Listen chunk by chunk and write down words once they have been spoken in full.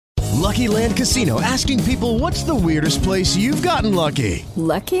Lucky Land Casino, asking people, what's the weirdest place you've gotten lucky?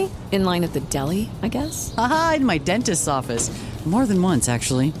 Lucky? In line at the deli, I guess? Aha, in my dentist's office. More than once,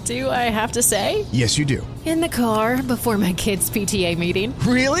 actually. Do I have to say? Yes, you do. In the car before my kids' PTA meeting.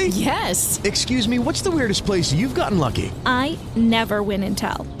 Really? Yes. Excuse me, what's the weirdest place you've gotten lucky? I never win and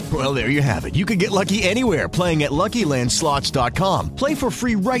tell. Well, there you have it. You can get lucky anywhere, playing at LuckyLandSlots.com. Play for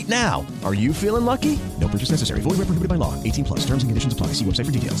free right now. Are you feeling lucky? No purchase necessary. Void where prohibited by law. 18 plus. Terms and conditions apply. See website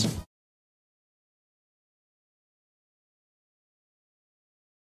for details.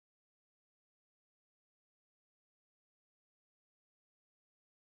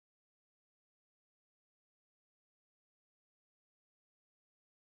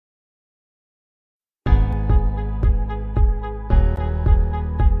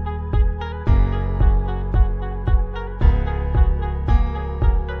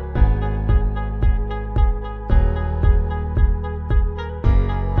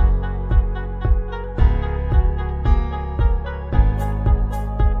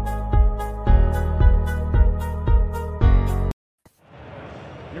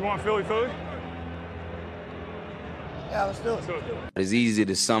 Philly? Yeah, let's do it. It's easy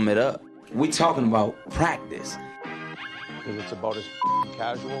to sum it up. We're talking about practice. Because it's about as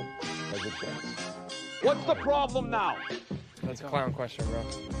casual as it gets. What's the problem now? That's a clown question, bro.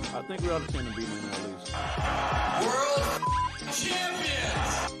 I think we ought to send a beating at least. World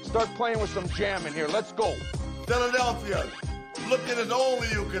champions! Start playing with some jam in here. Let's go. Philadelphia, looking as only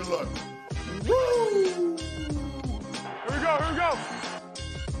you can look. Woo! Here we go.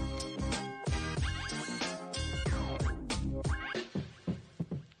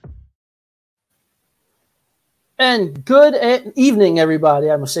 And good evening, everybody.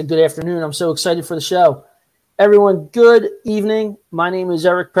 I must say good afternoon. I'm so excited for the show. Everyone, good evening. My name is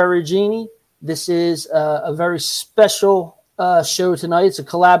Eric Perugini. This is a very special show tonight. It's a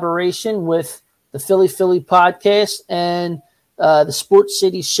collaboration with the Philly podcast and the Sports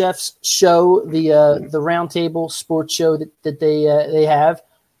City Chefs show, the Roundtable sports show that they have.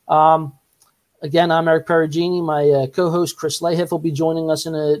 Again, I'm Eric Perugini. My co-host Chris Lahiff will be joining us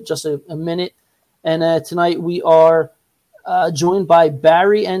in just a minute. And tonight we are joined by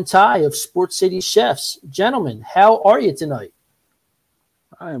Barry and Ty of Sports City Chefs. Gentlemen, how are you tonight?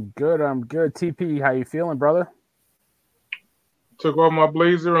 I'm good. TP, how you feeling, brother? Took off my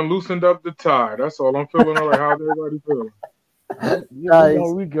blazer and loosened up the tie. That's all I'm feeling. All right, how's everybody feeling? Nice.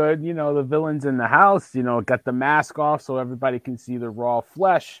 We good. The villain's in the house. Got the mask off so everybody can see the raw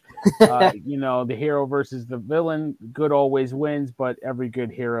flesh. The hero versus the villain. Good always wins, but every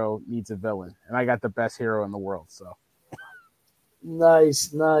good hero needs a villain. And I got the best hero in the world. So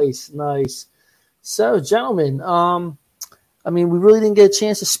nice. So, gentlemen, we really didn't get a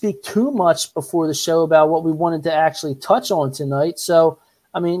chance to speak too much before the show about what we wanted to actually touch on tonight. So,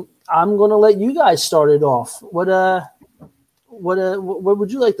 I'm going to let you guys start it off. What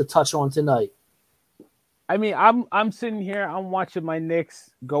would you like to touch on tonight? I'm sitting here. I'm watching my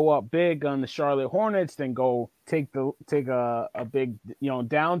Knicks go up big on the Charlotte Hornets, then go take a big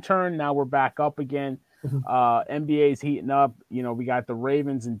downturn. Now we're back up again. NBA's heating up. We got the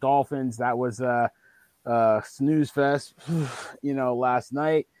Ravens and Dolphins. That was a snooze fest. Last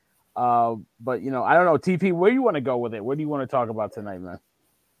night. But I don't know, TP. Where do you want to go with it? What do you want to talk about tonight, man?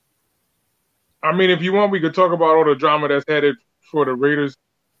 If you want, we could talk about all the drama that's headed for the Raiders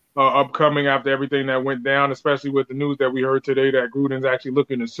upcoming after everything that went down, especially with the news that we heard today that Gruden's actually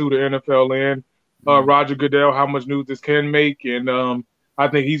looking to sue the NFL and Roger Goodell, how much news this can make. And I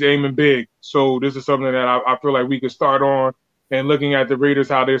think he's aiming big. So this is something that I feel like we could start on and looking at the Raiders,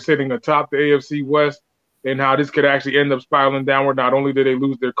 how they're sitting atop the AFC West and how this could actually end up spiraling downward. Not only did they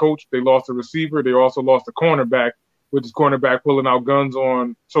lose their coach, they lost a receiver, they also lost a cornerback, with his cornerback pulling out guns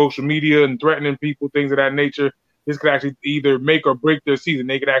on social media and threatening people, things of that nature. This could actually either make or break their season.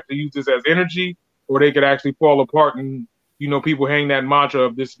 They could actually use this as energy, or they could actually fall apart and, people hang that mantra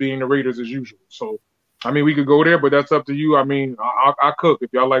of this being the Raiders as usual. So, we could go there, but that's up to you. I cook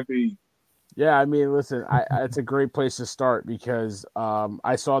if y'all like to eat. Yeah, listen, it's a great place to start because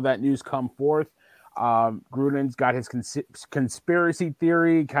I saw that news come forth. Gruden's got his conspiracy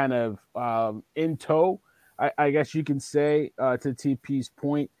theory kind of in tow. I guess you can say, to TP's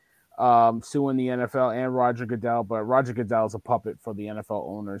point, suing the NFL and Roger Goodell, but Roger Goodell is a puppet for the NFL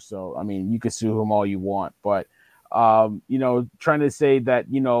owners. So, you can sue him all you want, but, trying to say that,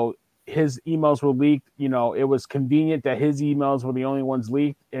 his emails were leaked, it was convenient that his emails were the only ones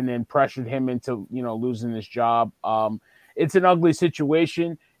leaked and then pressured him into, losing his job. It's an ugly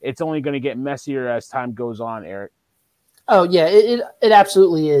situation. It's only going to get messier as time goes on, Eric. Oh yeah, it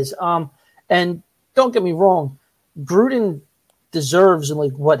absolutely is. And don't get me wrong, Gruden deserves and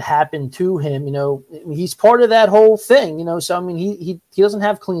like what happened to him. You know, he's part of that whole thing. You know, so I mean, he doesn't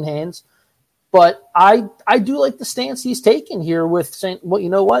have clean hands. But I do like the stance he's taken here with saying, well, you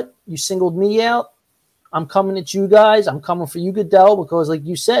know what? You singled me out. I'm coming at you guys. I'm coming for you, Goodell, because like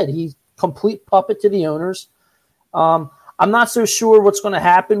you said, he's complete puppet to the owners. I'm not so sure what's going to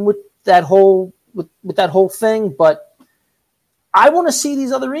happen with that whole with that whole thing, but I want to see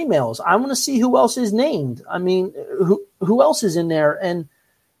these other emails. I want to see who else is named. I mean, who else is in there? And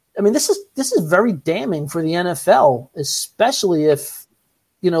I mean, this is very damning for the NFL, especially if,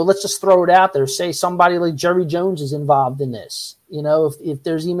 you know, let's just throw it out there. Say somebody like Jerry Jones is involved in this. You know, if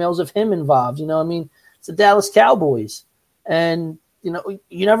there's emails of him involved, you know, I mean, it's the Dallas Cowboys, and you know,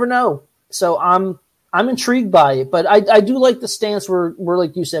 you never know. So I'm intrigued by it, but I do like the stance where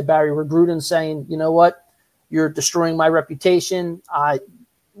like you said, Barry, where Gruden's saying, you know what, you're destroying my reputation.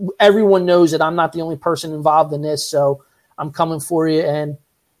 Everyone knows that I'm not the only person involved in this, so I'm coming for you. And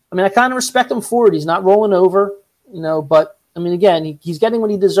I mean, I kind of respect him for it. He's not rolling over, you know, but I mean, again, he's getting what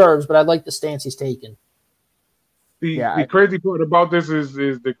he deserves, but I like the stance he's taken. The crazy part about this is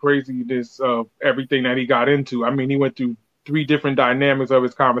the craziness of everything that he got into. I mean, he went through 3 different dynamics of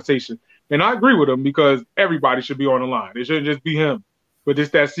his conversation. And I agree with him because everybody should be on the line. It shouldn't just be him. But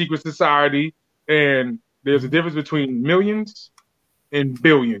it's that secret society, and there's a difference between millions and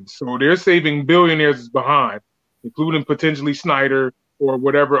billions. So they're saving billionaires behind, including potentially Snyder or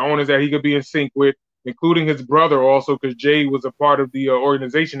whatever owners that he could be in sync with, including his brother also, because Jay was a part of the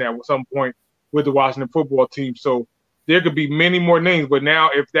organization at some point with the Washington football team. So there could be many more names. But now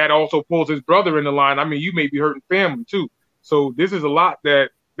if that also pulls his brother in the line, I mean, you may be hurting family too. So this is a lot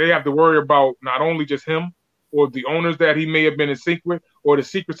that they have to worry about, not only just him or the owners that he may have been in sync with, or the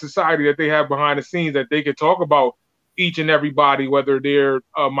secret society that they have behind the scenes that they can talk about each and everybody, whether they're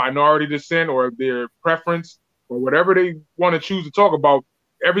a minority descent or their preference or whatever they want to choose to talk about.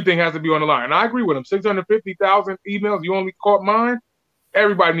 Everything has to be on the line. And I agree with him. 650,000 emails, you only caught mine.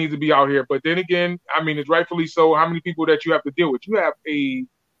 Everybody needs to be out here. But then again, I mean, it's rightfully so. How many people that you have to deal with? You have a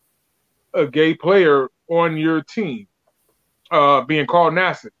gay player on your team being called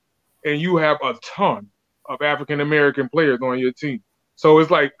Nassib, and you have a ton of African-American players on your team. So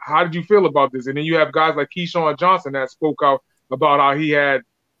it's like, how did you feel about this? And then you have guys like Keyshawn Johnson that spoke out about how he had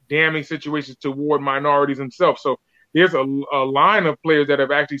damning situations toward minorities himself. So there's a line of players that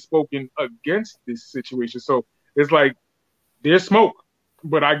have actually spoken against this situation. So it's like there's smoke.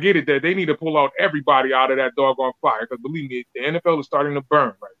 But I get it that they need to pull out everybody out of that doggone fire, because believe me, the NFL is starting to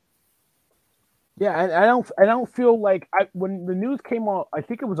burn right now. Yeah, and I don't feel like when the news came out, I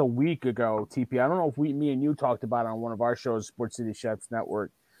think it was a week ago, TP. I don't know if me and you talked about it on one of our shows, Sports City Chefs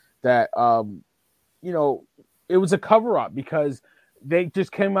Network, that you know, it was a cover up because they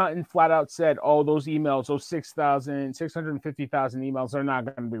just came out and flat out said, "Oh, those emails, those 650,000 emails are not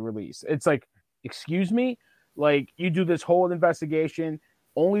going to be released." It's like, excuse me, like you do this whole investigation.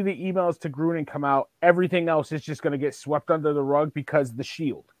 Only the emails to Gruden come out. Everything else is just going to get swept under the rug because the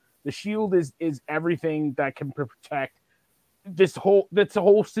shield. The shield is everything that can protect this whole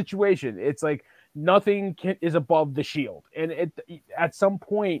situation. It's like nothing is above the shield. And at some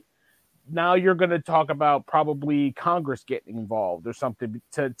point, now you're going to talk about probably Congress getting involved or something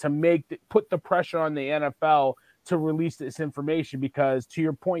to put the pressure on the NFL to release this information, because to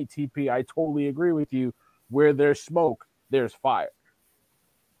your point, TP, I totally agree with you. Where there's smoke, there's fire.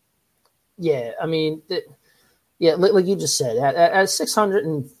 Yeah, I mean, like you just said, at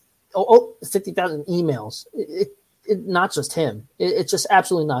 650,000 emails, it not just him. It's just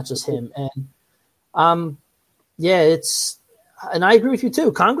absolutely not just him. And yeah, and I agree with you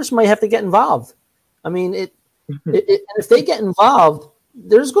too. Congress might have to get involved. I mean, and if they get involved,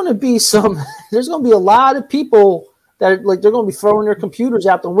 there's going to be a lot of people that are, like, they're going to be throwing their computers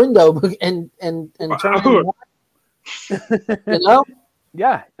out the window and turning them on. You know?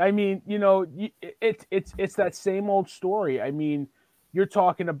 Yeah, I mean, you know, it's that same old story. I mean, you're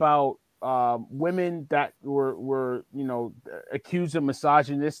talking about women that were you know, accused of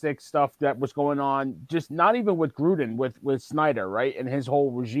misogynistic stuff that was going on, just not even with Gruden, with Snyder, right, and his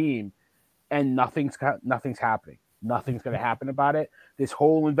whole regime, and nothing's happening. Nothing's going to happen about it. This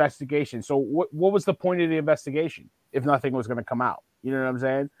whole investigation. So what was the point of the investigation if nothing was going to come out? You know what I'm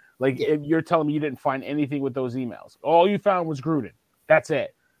saying? Like, if you're telling me you didn't find anything with those emails. All you found was Gruden. That's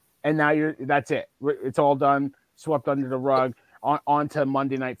it. And now that's it. It's all done, swept under the rug, on to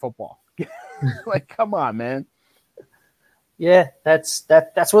Monday Night Football. Like, come on, man. Yeah, that's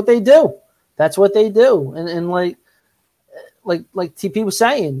what they do. That's what they do. And like TP was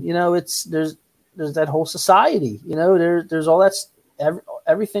saying, you know, there's that whole society, you know, there's all that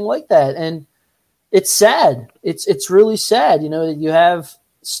everything like that. And it's sad. It's really sad, that you have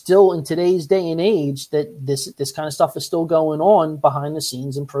still in today's day and age that this kind of stuff is still going on behind the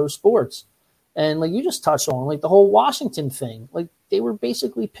scenes in pro sports. And like you just touched on, like the whole Washington thing, like they were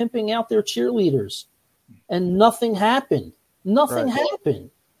basically pimping out their cheerleaders and nothing happened. Nothing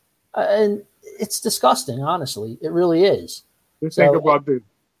happened. And it's disgusting, honestly. It really is. Just think about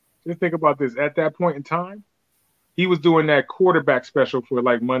this. At that point in time, he was doing that quarterback special for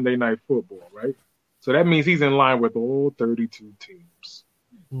like Monday Night Football, right? So that means he's in line with all 32 teams.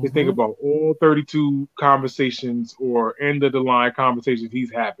 Mm-hmm. Just think about all 32 conversations or end of the line conversations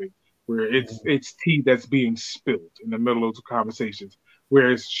he's having, where it's tea that's being spilled in the middle of those conversations.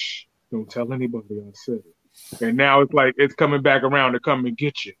 Whereas, shh, don't tell anybody I said it. And now it's like it's coming back around to come and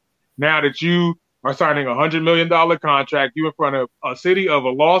get you. Now that you are signing a $100 million contract, you in front of a city of a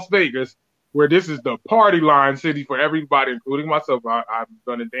Las Vegas, where this is the party line city for everybody, including myself. I'm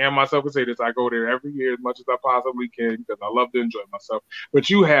going to damn myself and say this. I go there every year as much as I possibly can because I love to enjoy myself. But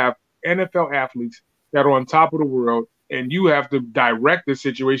you have NFL athletes that are on top of the world, and you have to direct the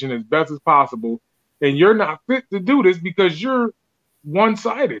situation as best as possible. And you're not fit to do this because you're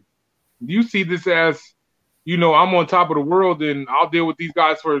one-sided. You see this as, I'm on top of the world, and I'll deal with these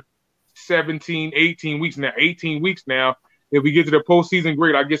guys for 17, 18 weeks now. 18 weeks now. If we get to the postseason,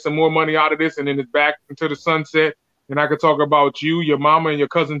 great. I get some more money out of this, and then it's back into the sunset, and I could talk about you, your mama, and your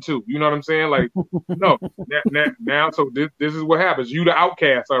cousin too. You know what I'm saying? Like, no. Now, so this is what happens. You the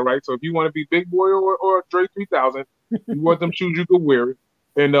outcast, all right? So if you want to be Big Boy or Dre 3000, you want them shoes, you could wear it.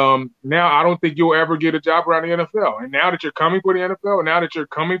 And now I don't think you'll ever get a job around the NFL. And now that you're coming for the NFL, and now that you're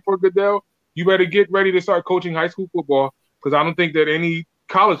coming for Goodell, you better get ready to start coaching high school football, because I don't think that any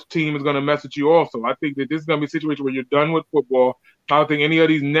college team is going to mess with you also. I think that this is going to be a situation where you're done with football. I don't think any of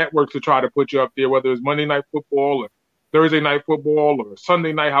these networks will try to put you up there, whether it's Monday Night Football or Thursday Night Football or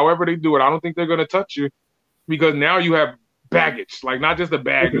Sunday night, however they do it. I don't think they're going to touch you, because now you have baggage, like not just a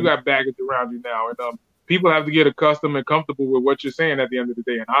bag, you got baggage around you now. And people have to get accustomed and comfortable with what you're saying at the end of the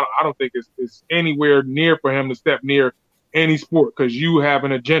day. And I don't think it's anywhere near for him to step near any sport, because you have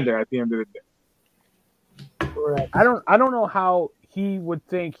an agenda at the end of the day. Correct. I don't know how he would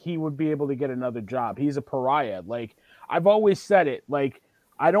think he would be able to get another job. He's a pariah. Like, I've always said it, like,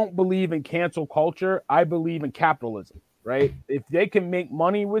 I don't believe in cancel culture. I believe in capitalism, right? If they can make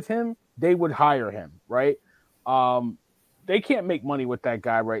money with him, they would hire him, right? They can't make money with that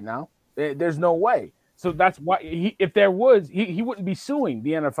guy right now. There's no way. So that's why if there was, he wouldn't be suing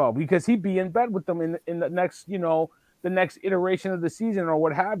the NFL, because he'd be in bed with them in the next, the next iteration of the season or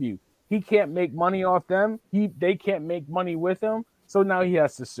what have you. He can't make money off them. They can't make money with him. So now he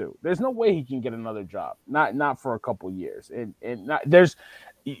has to sue. There's no way he can get another job. Not for a couple years. And there's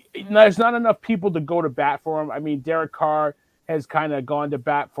not enough people to go to bat for him. I mean, Derek Carr has kind of gone to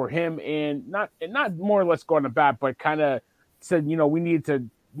bat for him, and not more or less gone to bat, but kind of said, we need to,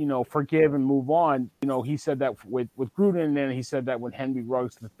 forgive and move on. He said that with Gruden, and he said that with Henry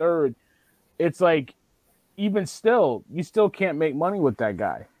Ruggs III. It's like, even still, you still can't make money with that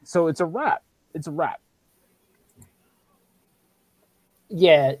guy. So it's a wrap. It's a wrap.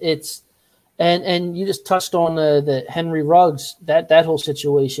 Yeah, and you just touched on the Henry Ruggs, that whole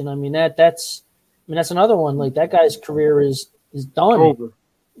situation. I mean, that's another one. Like, that guy's career is done. Over.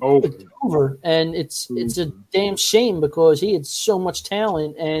 It's over. And it's a damn shame, because he had so much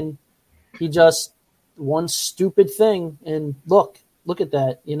talent, and he just one stupid thing, and look at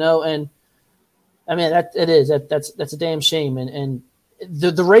that, and I mean, that's a damn shame. And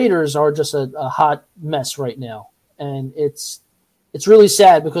the Raiders are just a hot mess right now. And it's really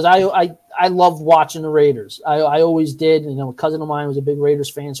sad, because I love watching the Raiders. I always did. A cousin of mine was a big Raiders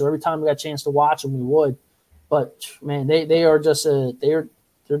fan, so every time we got a chance to watch them, we would. But man, they are just they're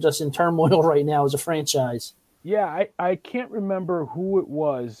just in turmoil right now as a franchise. Yeah, I can't remember who it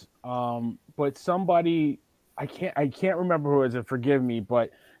was, but somebody I can't remember who it was. And forgive me,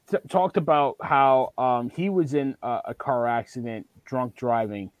 but talked about how he was in a car accident, drunk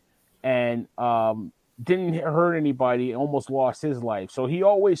driving, and didn't hurt anybody, almost lost his life. So he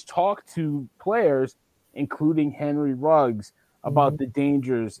always talked to players, including Henry Ruggs, about the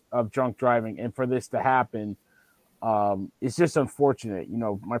dangers of drunk driving. And for this to happen, it's just unfortunate.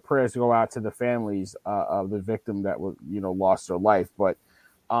 My prayers go out to the families of the victim that was, lost their life. But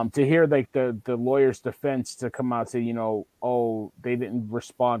to hear like the lawyer's defense to come out and say, they didn't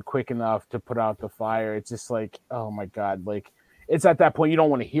respond quick enough to put out the fire. It's just like, oh my God, like, it's at that point you don't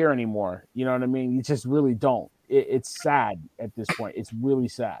want to hear anymore. You know what I mean? You just really don't. It's sad at this point. It's really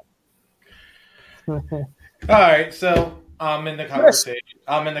sad. All right, so I'm in the conversation.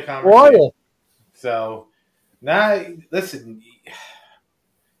 So now, listen,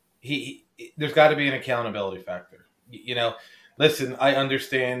 there's got to be an accountability factor. Listen, I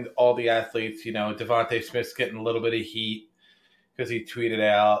understand all the athletes. Devontae Smith's getting a little bit of heat because he tweeted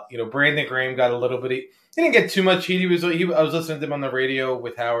out. Brandon Graham got a little bit of. He didn't get too much heat. I was listening to him on the radio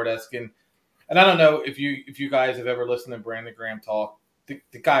with Howard Eskin, and I don't know if you guys have ever listened to Brandon Graham talk.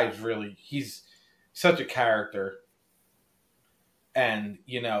 The guy's he's such a character, and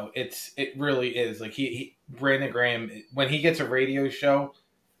it really is like Brandon Graham, when he gets a radio show,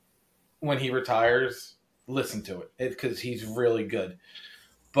 when he retires, listen to it because he's really good.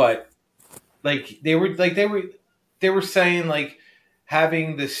 But they were saying like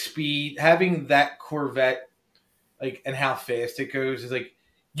having the speed, having that Corvette, and how fast it goes is like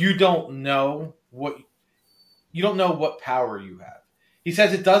you don't know what power you have. He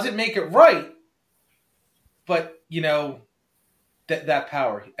says it doesn't make it right, but that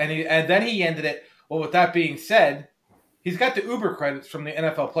power. And then he ended it. Well, with that being said, he's got the Uber credits from the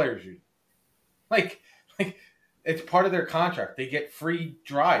NFL Players Union. Like it's part of their contract. They get free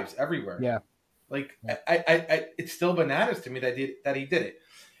drives everywhere. Yeah. I it's still bananas to me that he did it.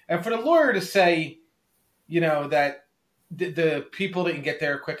 And for the lawyer to say, that the people didn't get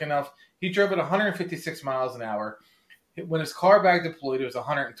there quick enough. He drove at 156 miles an hour. When his car bag deployed, it was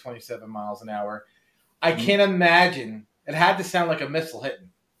 127 miles an hour. I can't imagine. It had to sound like a missile hitting.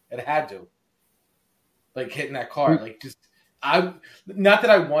 It had to. Hitting that car. Not that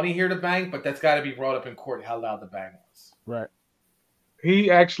I want to hear the bang, but that's got to be brought up in court how loud the bang was. Right. He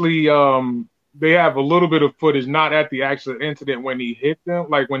actually, they have a little bit of footage, not at the actual incident when he hit them,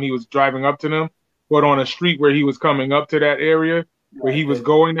 like when he was driving up to them, but on a street where he was coming up to that area where he was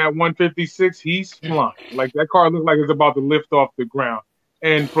going at 156, he's flying. Like that car looked like it's about to lift off the ground.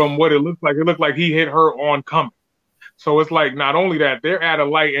 And from what it looked like he hit her on coming. So it's like not only that, they're at a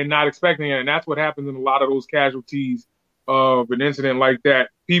light and not expecting it. And that's what happens in a lot of those casualties of an incident like that.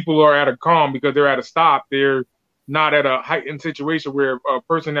 People are at a calm because they're at a stop. They're not at a heightened situation where a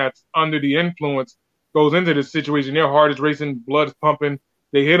person that's under the influence goes into this situation. Their heart is racing, blood is pumping.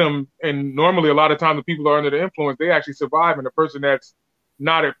 They hit them. And normally a lot of times the people are under the influence, they actually survive. And the person that's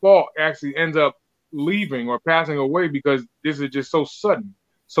not at fault actually ends up leaving or passing away because this is just so sudden.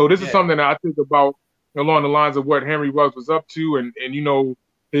 So this is something that I think about along the lines of what Henry Ruggs was up to. And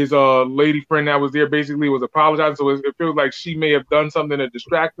his lady friend that was there basically was apologizing. So it feels like she may have done something to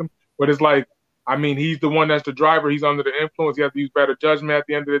distract him. But it's like, he's the one that's the driver. He's under the influence. He has to use better judgment at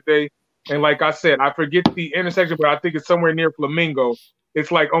the end of the day. And like I said, I forget the intersection, but I think it's somewhere near Flamingo.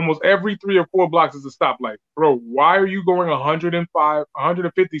 It's like almost every 3 or 4 blocks is a stoplight. Bro, why are you going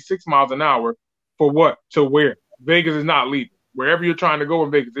 156 miles an hour for what? To where? Vegas is not leaving. Wherever you're trying to go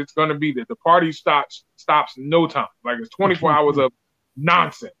in Vegas, it's going to be there. The party stops no time. Like it's 24 hours of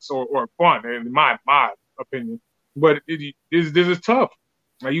nonsense or fun, in my opinion. But this is tough.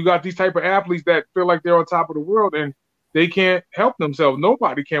 Like you got these type of athletes that feel like they're on top of the world and they can't help themselves.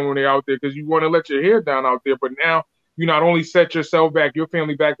 Nobody can when they're out there because you want to let your hair down out there. But now you not only set yourself back, your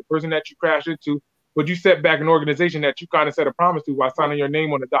family back, the person that you crashed into, but you set back an organization that you kind of set a promise to by signing your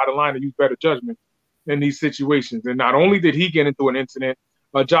name on the dotted line to use better judgment in these situations. And not only did he get into an incident,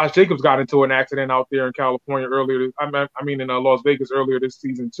 Josh Jacobs got into an accident out there in California in Las Vegas earlier this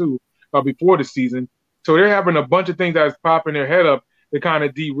season too, before the season. So they're having a bunch of things that's popping their head up to kind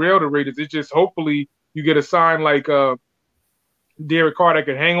of derail the Raiders. It's just hopefully you get a sign like Derek Carr that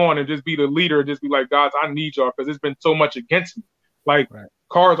can hang on and just be the leader and just be like, guys, I need y'all because it's been so much against me. Like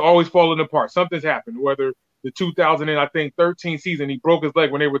Carr's always falling apart. Something's happened. Whether the 2013 season, he broke his leg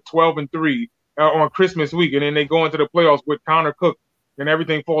when they were 12-3 on Christmas week, and then they go into the playoffs with Connor Cook and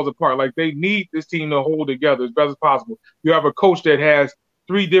everything falls apart. Like they need this team to hold together as best as possible. You have a coach that has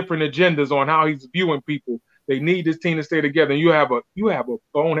 3 different agendas on how he's viewing people. They need this team to stay together. And you have a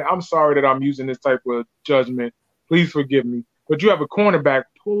bone. I'm sorry that I'm using this type of judgment. Please forgive me. But you have a cornerback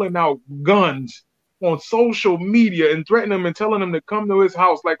pulling out guns on social media and threatening them and telling them to come to his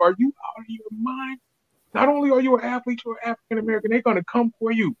house. Like, are you out of your mind? Not only are you an athlete, you're African American. They're gonna come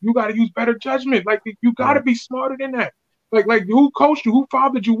for you. You got to use better judgment. Like you got to be smarter than that. Like who coached you? Who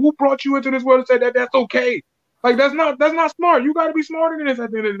fathered you? Who brought you into this world and said that that's okay? Like that's not smart. You got to be smarter than this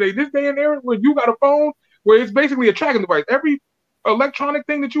at the end of the day. This day and era where you got a phone where it's basically a tracking device. Every electronic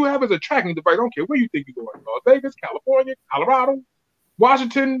thing that you have is a tracking device. I don't care where you think you're going. Las Vegas, California, Colorado,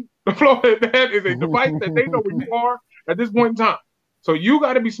 Washington, Florida. That is a device that they know where you are at this point in time. So you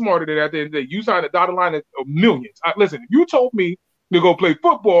got to be smarter than that. At the end of the day, you signed a dotted line of millions. Listen, if you told me to go play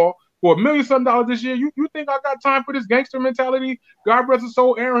football for $1 million this year. You think I got time for this gangster mentality? God rest his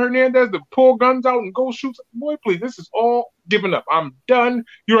soul, Aaron Hernandez, to pull guns out and go shoot. Boy, please, this is all given up. I'm done.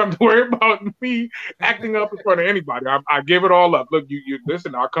 You don't have to worry about me acting up in front of anybody. I give it all up. Look, you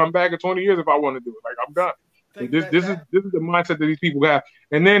listen. I'll come back in 20 years if I want to do it. Like, I'm done. This is the mindset that these people have.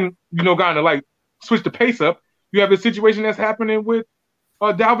 And then, kind of like switch the pace up. You have the situation that's happening with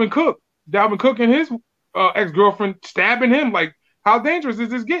Dalvin Cook. Dalvin Cook and his ex-girlfriend stabbing him. Like, how dangerous is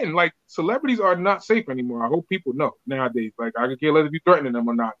this getting? Like, celebrities are not safe anymore. I hope people know nowadays. Like, I could care less if you're threatening them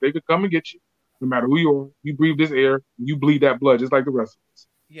or not. They could come and get you, no matter who you are. You breathe this air, you bleed that blood, just like the rest of us.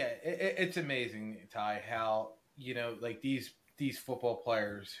 Yeah, it's amazing, Ty, how like these football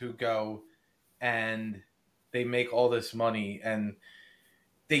players who go and they make all this money and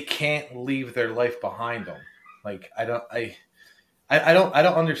they can't leave their life behind them. Like, I don't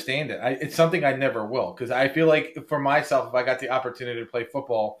understand it. It's something I never will, because I feel like for myself, if I got the opportunity to play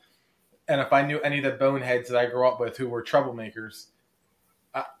football, and if I knew any of the boneheads that I grew up with who were troublemakers,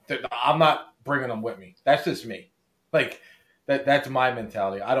 I'm not bringing them with me. That's just me. Like, that's my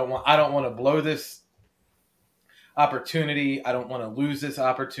mentality. I don't want to blow this opportunity. I don't want to lose this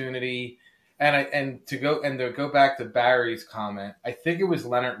opportunity. And to go back to Barry's comment, I think it was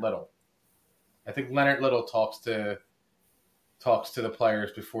Leonard Little. I think Leonard Little talks to the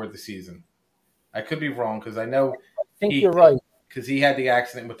players before the season. I could be wrong, because I know you're right, because he had the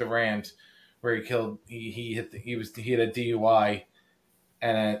accident with the Rams where he had a DUI,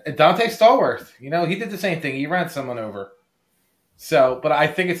 and Dante Stallworth, he did the same thing. He ran someone over. So, but I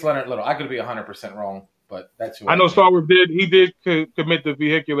think it's Leonard Little. I could be 100% wrong, but that's who I know. Stallworth did commit the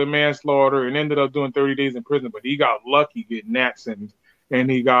vehicular manslaughter and ended up doing 30 days in prison, but he got lucky getting that sentence, and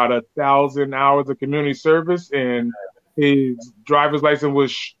he got 1,000 hours of community service, and his driver's license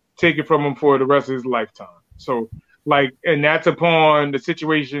was taken from him for the rest of his lifetime. So, and that's upon the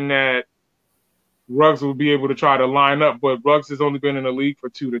situation that Ruggs will be able to try to line up, but Ruggs has only been in the league for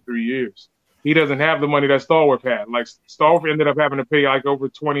 2 to 3 years. He doesn't have the money that Stallworth had. Like, Stallworth ended up having to pay over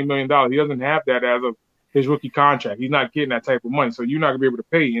 $20 million. He doesn't have that as of his rookie contract. He's not getting that type of money, so you're not gonna be able to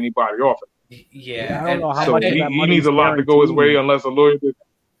pay anybody off it. Yeah, I don't know how so much he that needs a lot to go his way unless a lawyer did.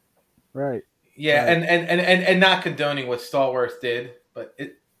 Right. Yeah, right. And not condoning what Stallworth did, but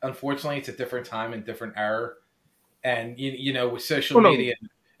unfortunately it's a different time and different era, and with social media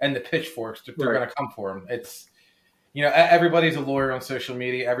and the pitchforks, they're going to come for him. It's everybody's a lawyer on social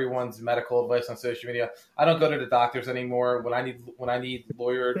media. Everyone's medical advice on social media. I don't go to the doctors anymore. When I need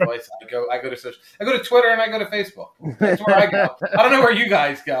lawyer advice, I go to Twitter and I go to Facebook. That's where I go. I don't know where you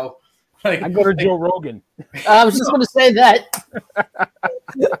guys go. I go to Joe Rogan. I was just going to say that.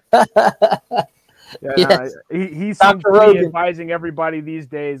 He seems to be advising everybody these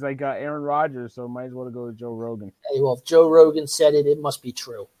days, like Aaron Rodgers. So might as well go to Joe Rogan. Hey, well, if Joe Rogan said it, it must be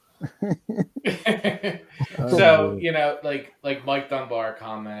true. So like Mike Dunbar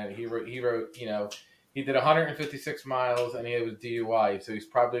commented, he wrote he did 156 miles and he was DUI, so he's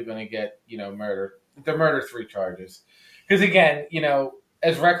probably going to get murder. The murder 3 charges, because again,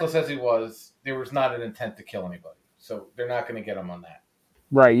 as reckless as he was, there was not an intent to kill anybody, so they're not going to get him on that.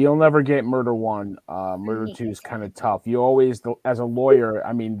 Right, you'll never get murder 1. Murder 2 is kind of tough. You always, as a lawyer,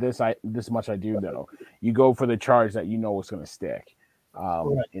 I mean, this much I do know. You go for the charge that is going to stick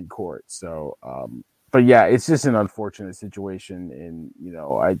in court. So, but yeah, it's just an unfortunate situation, and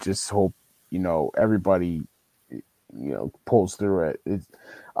I just hope everybody pulls through it. It's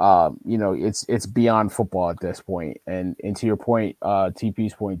beyond football at this point. And to your point,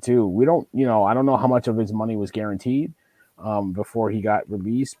 TP's point too, we don't, I don't know how much of his money was guaranteed before he got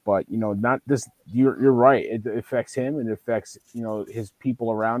released, but not this. You're right. It affects him, and it affects his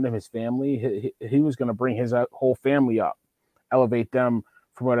people around him, his family. He was going to bring his whole family up, elevate them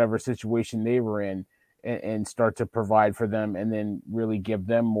from whatever situation they were in, and start to provide for them, and then really give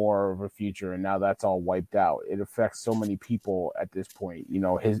them more of a future. And now that's all wiped out. It affects so many people at this point.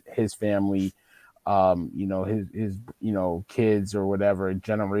 His family, his kids or whatever,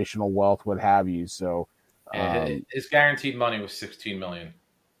 generational wealth, what have you. So. His guaranteed money was $16 million.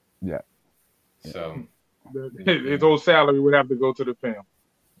 Yeah. So his whole salary would have to go to the family.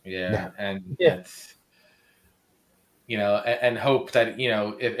 Yeah, and it's and hope that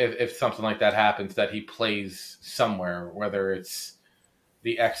if something like that happens, that he plays somewhere, whether it's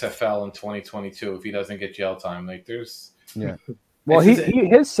the XFL in 2022 if he doesn't get jail time. Like there's well,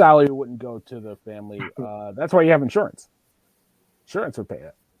 his salary wouldn't go to the family. That's why you have insurance. Insurance would pay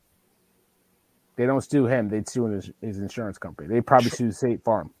it. They don't sue him. They'd sue his insurance company. They'd probably sue State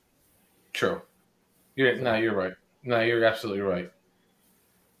Farm. True. You're right. No, you're absolutely right.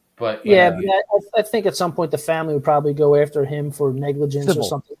 But I think at some point the family would probably go after him for negligence or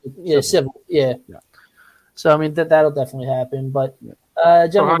something. civil. Yeah. So I mean that'll definitely happen. But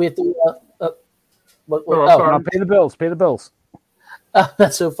gentlemen, we have to. Pay the bills. Pay the bills.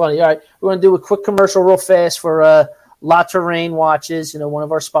 That's so funny. All right, we're going to do a quick commercial real fast for La Terrain Watches. One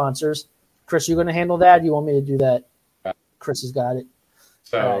of our sponsors. Chris, you going to handle that? Or you want me to do that? Chris has got it.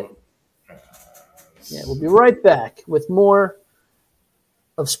 So, yeah, we'll be right back with more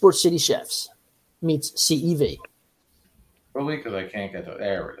of Sports City Chefs meets CEV. Really, because I can't get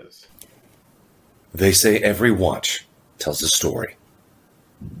there. It is. They say every watch tells a story.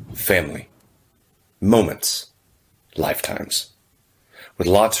 Family, moments, lifetimes. With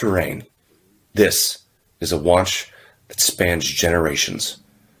La Terrain, this is a watch that spans generations,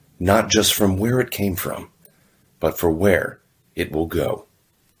 not just from where it came from, but for where it will go.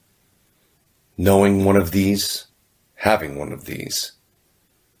 Knowing one of these, having one of these,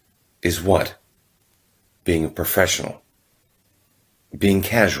 is what being a professional, being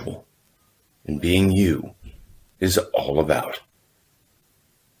casual, and being you is all about.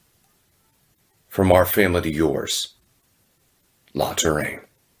 From our family to yours, La Terrain.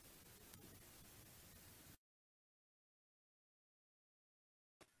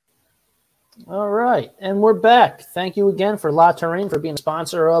 All right, and we're back. Thank you again for La Terrain for being a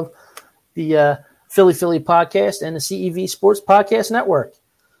sponsor of the Philly podcast and the CEV Sports Podcast Network.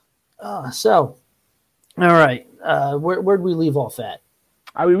 All right, where'd we leave off at?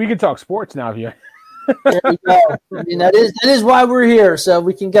 I mean, we can talk sports now if you. There we go. I mean, that is why we're here, so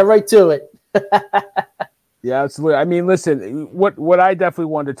we can get right to it. Yeah, absolutely. I mean, listen, what I definitely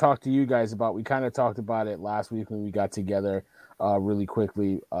wanted to talk to you guys about, we kind of talked about it last week when we got together really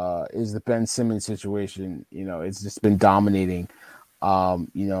quickly, is the Ben Simmons situation. It's just been dominating.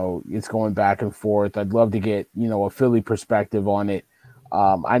 It's going back and forth. I'd love to get, a Philly perspective on it.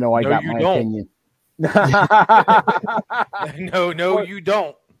 I know I got my opinion. No, you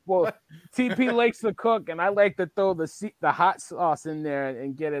don't. Well, TP likes to cook, and I like to throw the hot sauce in there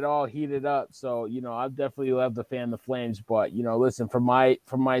and get it all heated up. So, I definitely love to fan the flames. But, listen, from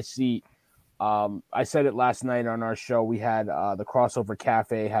my seat, I said it last night on our show. We had the Crossover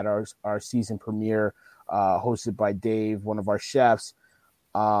Cafe had our season premiere, hosted by Dave, one of our chefs.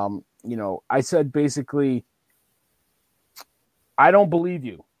 I said basically, I don't believe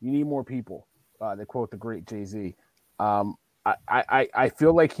you. You need more people. To quote the great Jay-Z. I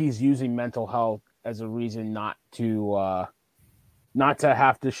feel like he's using mental health as a reason not to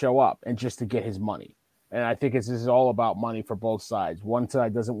have to show up and just to get his money. And I think this is all about money for both sides. One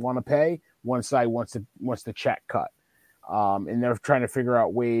side doesn't want to pay. One side wants the check cut. And they're trying to figure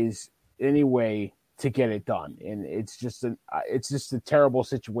out ways anyway to get it done. And it's just a terrible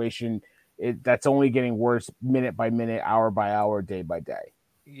situation. That's only getting worse minute by minute, hour by hour, day by day.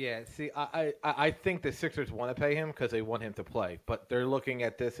 Yeah, see, I think the Sixers want to pay him because they want him to play, but they're looking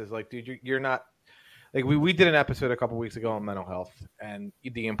at this as like, dude, you're not like we did an episode a couple weeks ago on mental health and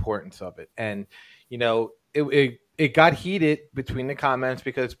the importance of it, and it got heated between the comments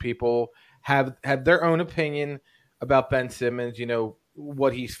because people have their own opinion about Ben Simmons,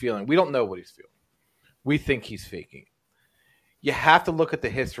 what he's feeling. We don't know what he's feeling. We think he's faking. You have to look at the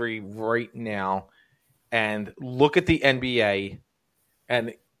history right now and look at the NBA.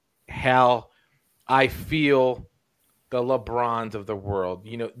 And how I feel the LeBrons of the world,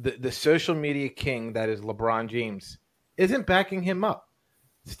 the social media king that is LeBron James isn't backing him up.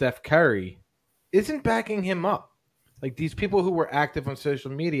 Steph Curry isn't backing him up. Like these people who were active on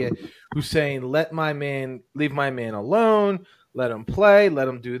social media who's saying, leave my man alone, let him play, let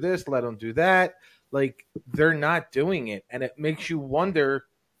him do this, let him do that. Like they're not doing it. And it makes you wonder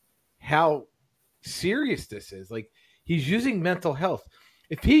how serious this is. Like he's using mental health.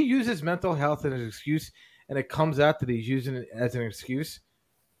 If he uses mental health as an excuse and it comes out that he's using it as an excuse,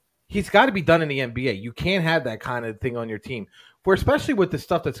 he's got to be done in the NBA. You can't have that kind of thing on your team, especially with the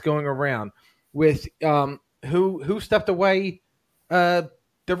stuff that's going around with who stepped away, the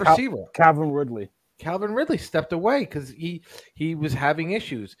receiver. Calvin Ridley. Calvin Ridley stepped away because he was having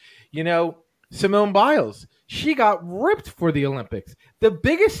issues. Simone Biles, she got ripped for the Olympics, the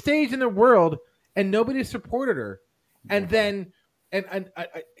biggest stage in the world, and nobody supported her. And then... And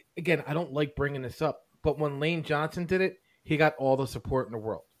again, I don't like bringing this up, but when Lane Johnson did it, he got all the support in the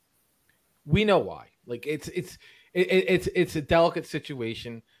world. We know why. Like it's a delicate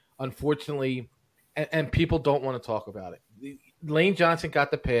situation, unfortunately, and people don't want to talk about it. Lane Johnson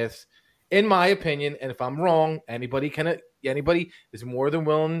got the pass, in my opinion, and if I'm wrong, anybody is more than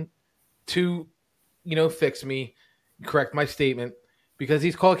willing to, fix me, correct my statement. Because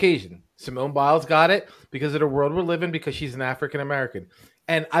he's Caucasian. Simone Biles got it because of the world we're living, because she's an African American.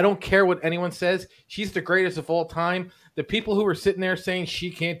 And I don't care what anyone says. She's the greatest of all time. The people who are sitting there saying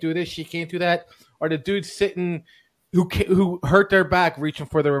she can't do this, she can't do that, are the dudes sitting who hurt their back reaching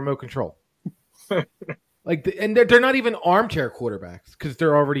for the remote control. And they're not even armchair quarterbacks because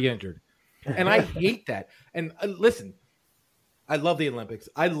they're already injured. And I hate that. And listen, I love the Olympics.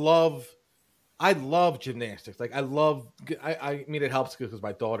 I love gymnastics. Like I mean, it helps because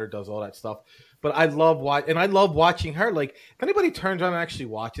my daughter does all that stuff. But I love watching her. Like if anybody turns on and actually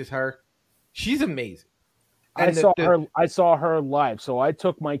watches her, she's amazing. And I saw her live. So I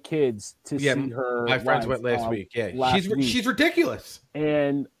took my kids to see her. My friends went last week. Yeah, she's ridiculous.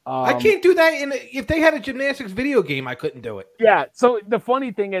 And I can't do that. If they had a gymnastics video game, I couldn't do it. Yeah. So the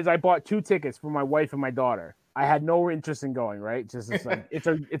funny thing is, I bought 2 tickets for my wife and my daughter. I had no interest in going. Right? Just it's like it's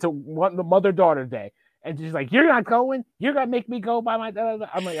the mother-daughter day, and she's like, "You're not going. You're gonna make me go by my."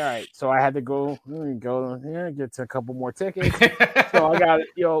 I'm like, "All right." So I had to go. Get to a couple more tickets. So I got it.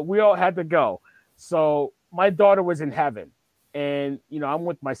 We all had to go. So my daughter was in heaven, and I'm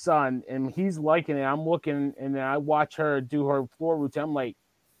with my son, and he's liking it. I'm looking, and then I watch her do her floor routine. I'm like,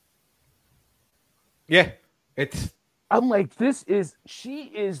 yeah, I'm like,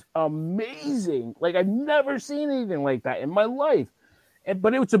 she is amazing. Like I've never seen anything like that in my life.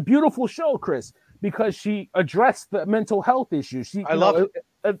 But it was a beautiful show, Chris, because she addressed the mental health issues. I love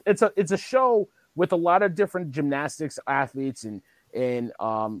it. It's a show with a lot of different gymnastics athletes and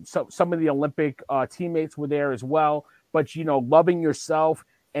some of the Olympic teammates were there as well. But loving yourself,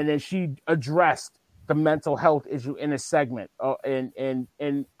 and then she addressed the mental health issue in a segment,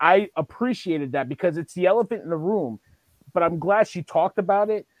 and I appreciated that because it's the elephant in the room. But I'm glad she talked about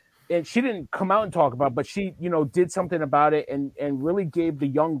it, and she didn't come out and talk about it, but she did something about it and really gave the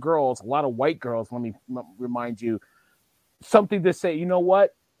young girls, a lot of white girls, let me remind you, something to say. You know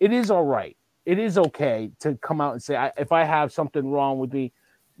what? It is all right. It is okay to come out and say, if I have something wrong with me,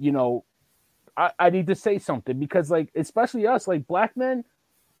 I need to say something, because like, especially us, like black men,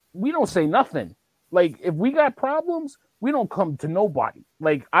 we don't say nothing. Like if we got problems, we don't come to nobody.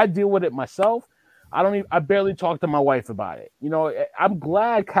 Like I deal with it myself. I barely talk to my wife about it. I'm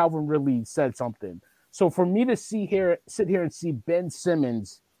glad Calvin Ridley said something. So for me to sit here and see Ben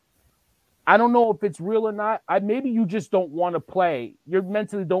Simmons, I don't know if it's real or not. Maybe you just don't want to play. You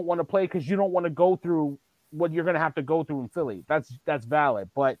mentally don't want to play because you don't want to go through what you're going to have to go through in Philly. That's valid.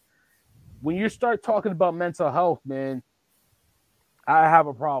 But when you start talking about mental health, man, I have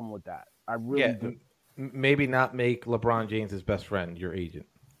a problem with that. I really do. Maybe not make LeBron James his best friend your agent.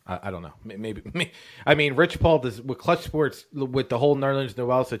 I don't know. Maybe. I mean, Rich Paul does with Clutch Sports with the whole Nerlens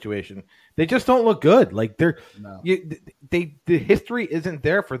Noel situation. They just don't look good. Like the history isn't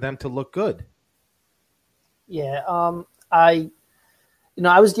there for them to look good. Yeah. I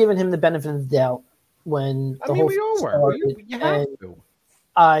was giving him the benefit of the doubt when we all were. You have to.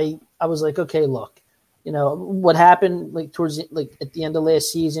 I was like, okay, look, what happened like towards at the end of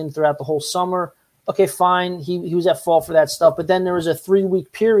last season, throughout the whole summer. Okay, fine. He was at fault for that stuff. But then there was a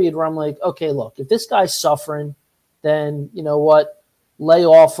 3-week period where I'm like, okay, look, if this guy's suffering, then you know what? Lay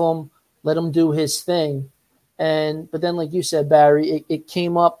off him, let him do his thing. But then, like you said, Barry, it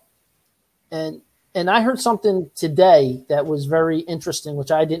came up, and I heard something today that was very interesting,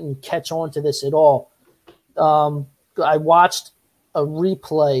 which I didn't catch on to this at all. I watched a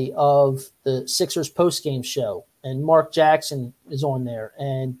replay of the Sixers postgame show, and Mark Jackson is on there,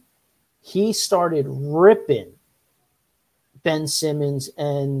 and he started ripping Ben Simmons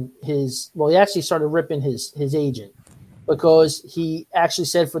and he actually started ripping his agent, because he actually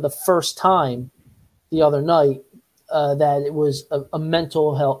said for the first time the other night that it was a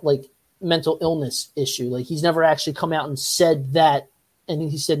mental health, like mental illness issue. Like he's never actually come out and said that. And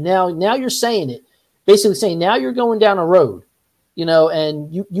he said, now you're saying it, basically saying now you're going down a road,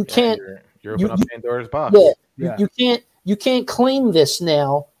 and you can't. You're opening up Pandora's box. Yeah. You can't claim this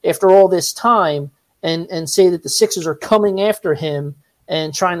now after all this time and say that the Sixers are coming after him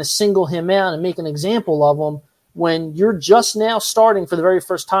and trying to single him out and make an example of him, when you're just now starting for the very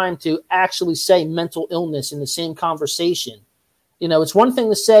first time to actually say mental illness in the same conversation. It's one thing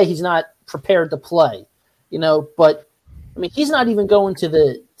to say he's not prepared to play, but I mean, he's not even going to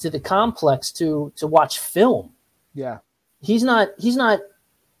the complex to watch film. Yeah. He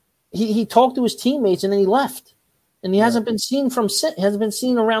talked to his teammates and then he left. And he hasn't been seen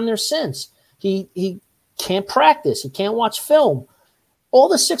around there since. He can't practice. He can't watch film. All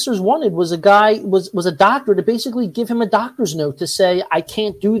the Sixers wanted was a doctor to basically give him a doctor's note to say, I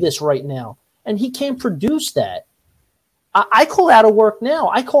can't do this right now. And he can't produce that. I call out of work now.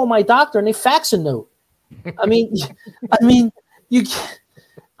 I call my doctor and they fax a note. I mean, you can't.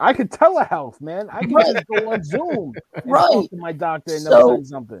 I could telehealth, man. I can just go on Zoom and talk to my doctor and say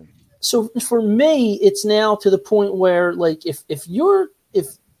something. So for me, it's now to the point where, like, if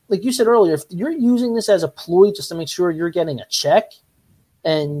like you said earlier, if you're using this as a ploy just to make sure you're getting a check,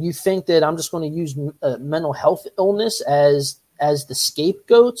 and you think that I'm just going to use mental health illness as the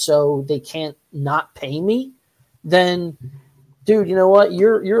scapegoat so they can't not pay me, then, dude, you know what?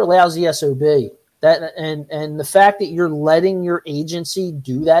 You're a lousy SOB. That and the fact that you're letting your agency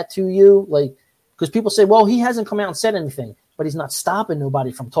do that to you, like, because people say, well, he hasn't come out and said anything, but he's not stopping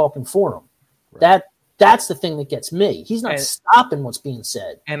nobody from talking for him. Right. That's the thing that gets me. He's not stopping what's being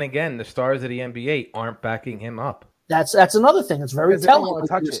said. And again, the stars of the NBA aren't backing him up. That's another thing. It's very telling. They don't want to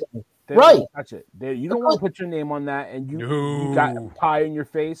touch it. They right. Don't touch it. You don't want to put your name on that, and you got pie in your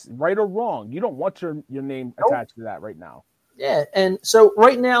face, right or wrong. You don't want your name attached to that right now. Yeah, and so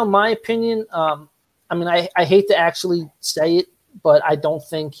right now, my opinion, I mean, I hate to actually say it, but I don't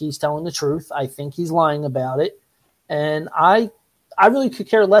think he's telling the truth. I think he's lying about it, and I really could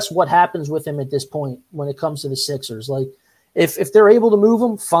care less what happens with him at this point when it comes to the Sixers. Like, if they're able to move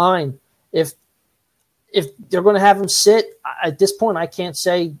him, fine. If they're going to have him sit, at this point, I can't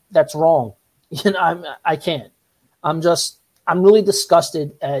say that's wrong. You know, I can't. I'm really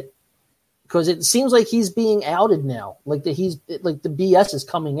disgusted because it seems like he's being outed now. Like the BS is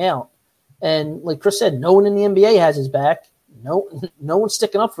coming out, and like Chris said, no one in the NBA has his back. No one's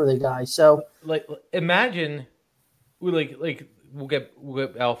sticking up for the guy. So, like, imagine we'll get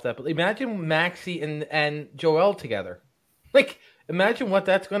off that, but imagine Maxey and Joel together. Like, imagine what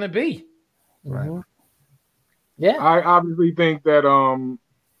that's going to be. Right. Mm-hmm. Yeah, I obviously think that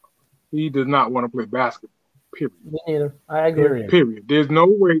he does not want to play basketball. Period. Me neither. I agree. Period. There's no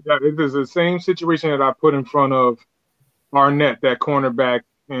way that it is the same situation that I put in front of Arnett, that cornerback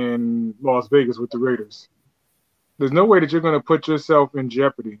in Las Vegas with the Raiders. There's no way that you're going to put yourself in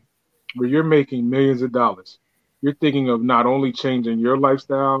jeopardy where you're making millions of dollars. You're thinking of not only changing your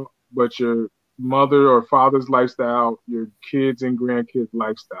lifestyle, but your mother or father's lifestyle, your kids and grandkids'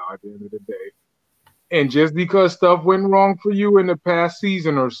 lifestyle at the end of the day. And just because stuff went wrong for you in the past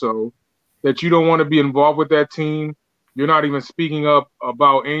season or so, that you don't want to be involved with that team, you're not even speaking up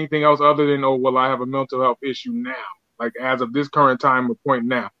about anything else other than, oh, well, I have a mental health issue now. Like, as of this current time or point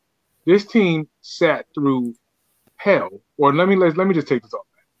now, this team sat through hell. Or let me just take this off.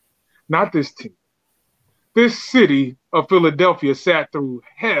 Not this team. This city of Philadelphia sat through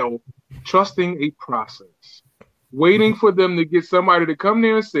hell, trusting a process, waiting for them to get somebody to come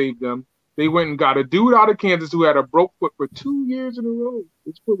there and save them. They went and got a dude out of Kansas who had a broke foot for 2 years in a row.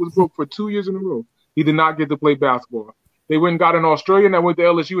 His foot was broke for 2 years in a row. He did not get to play basketball. They went and got an Australian that went to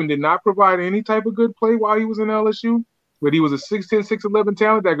LSU and did not provide any type of good play while he was in LSU. But he was a 6'10", 6'11"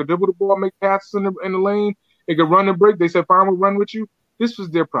 talent that could dribble the ball, make passes in the lane. They could run and break. They said, fine, we'll run with you. This was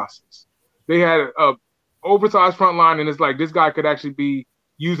their process. They had a oversized front line, and it's like this guy could actually be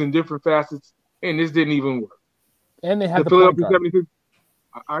used in different facets, and this didn't even work. And they had the Philadelphia 76.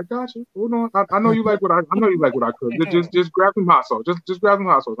 I got you. Hold on. I know you like what I cook. Just grab some hot sauce. Just grab some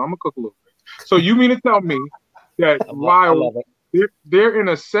hot sauce. I'm gonna cook a little bit. So you mean to tell me that while they're in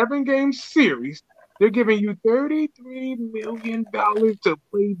a 7-game series, they're giving you $33 million to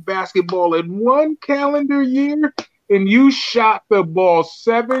play basketball in one calendar year, and you shot the ball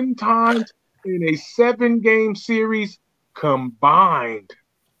 7 times in a 7-game series combined,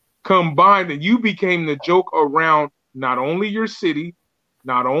 and you became the joke around not only your city,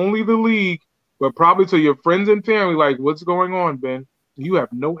 not only the league, but probably to your friends and family. Like, what's going on, Ben? You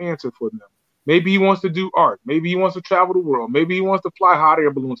have no answer for them. Maybe he wants to do art. Maybe he wants to travel the world. Maybe he wants to fly hot air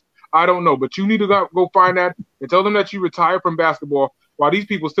balloons. I don't know, but you need to go find that and tell them that you retire from basketball while these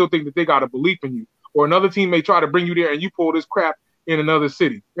people still think that they got a belief in you. Or another team may try to bring you there and you pull this crap in another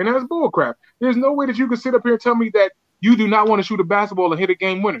city. And that's bull crap. There's no way that you can sit up here and tell me that you do not want to shoot a basketball and hit a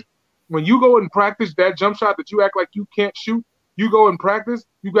game winner. When you go and practice that jump shot that you act like you can't shoot, you go and practice,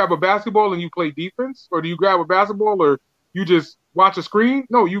 you grab a basketball and you play defense? Or do you grab a basketball or you just watch a screen?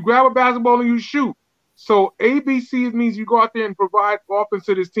 No, you grab a basketball and you shoot. So ABC means you go out there and provide offense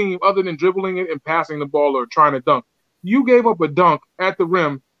to this team other than dribbling it and passing the ball or trying to dunk. You gave up a dunk at the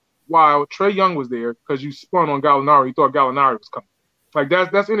rim while Trae Young was there because you spun on Gallinari. You thought Gallinari was coming. Like,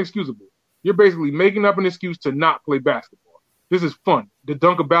 that's inexcusable. You're basically making up an excuse to not play basketball. This is fun. The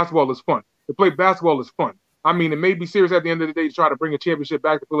dunk of basketball is fun. To play basketball is fun. I mean, it may be serious at the end of the day to try to bring a championship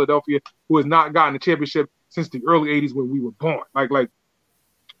back to Philadelphia, who has not gotten a championship since the early 80s when we were born. Like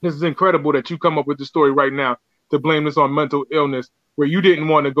this is incredible that you come up with the story right now to blame this on mental illness where you didn't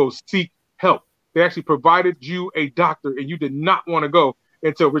want to go seek help. They actually provided you a doctor and you did not want to go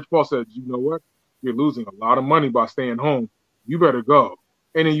until Rich Paul said, you know what? You're losing a lot of money by staying home. You better go.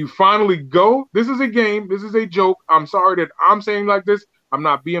 And then you finally go. This is a game. This is a joke. I'm sorry that I'm saying like this, I'm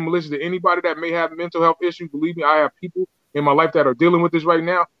not being malicious to anybody that may have mental health issues. Believe me, I have people in my life that are dealing with this right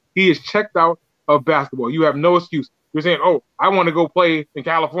now. He is checked out of basketball. You have no excuse. You're saying, oh, I want to go play in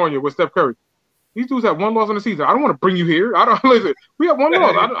California with Steph Curry. These dudes have one loss in the season. I don't want to bring you here. I don't listen. We have one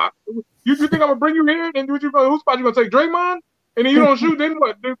loss. You think I'm gonna bring you here? And who's spot you gonna take Draymond? And then you don't shoot. Then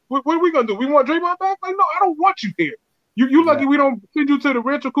what? What are we gonna do? We want Draymond back? Like, no, I don't want you here. You lucky we don't send you to the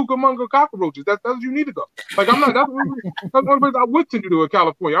Rancho Cucamonga cockroaches. That's where you need to go. Like, I'm not. That's one place I would send you to in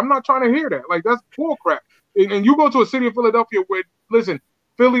California. I'm not trying to hear that. Like, that's bull crap. And you go to a city of Philadelphia where, listen,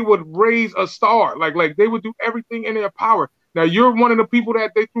 Philly would raise a star. Like they would do everything in their power. Now you're one of the people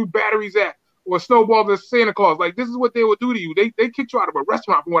that they threw batteries at or snowballs at Santa Claus. Like, this is what they would do to you. They kicked you out of a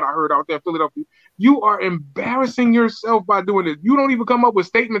restaurant from what I heard out there in Philadelphia. You are embarrassing yourself by doing this. You don't even come up with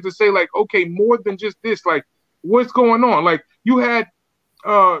statements to say, like, okay, more than just this. Like, what's going on? Like, you had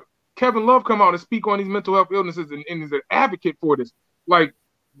Kevin Love come out and speak on these mental health illnesses and is an advocate for this. Like,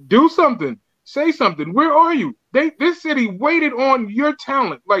 do something. Say something. Where are you? This city waited on your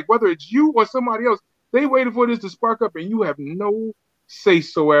talent. Like, whether it's you or somebody else, they waited for this to spark up, and you have no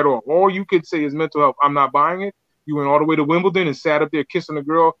say-so at all. All you could say is mental health. I'm not buying it. You went all the way to Wimbledon and sat up there kissing a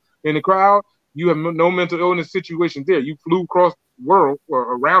girl in the crowd. You have no mental illness situation there. You flew across the world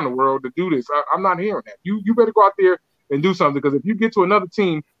or around the world to do this. I'm not hearing that. You better go out there and do something, because if you get to another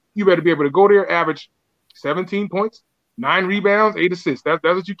team, you better be able to go there, average 17 points, 9 rebounds, 8 assists. That's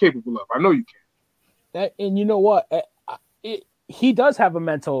what you're capable of. I know you can. And you know what? He does have a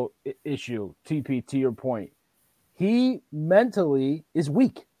mental issue, TP, to your point. He mentally is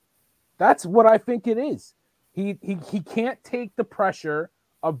weak. That's what I think it is. He can't take the pressure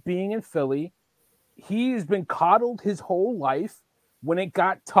of being in Philly. He's been coddled his whole life. When it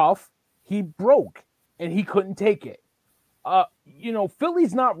got tough, he broke, and he couldn't take it.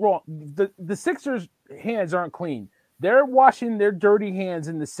 Philly's not wrong. The Sixers' hands aren't clean. They're washing their dirty hands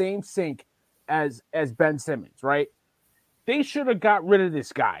in the same sink as Ben Simmons, right? They should have got rid of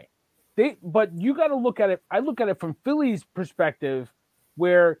this guy. But you got to look at it. I look at it from Philly's perspective,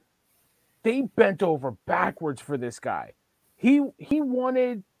 where they bent over backwards for this guy. He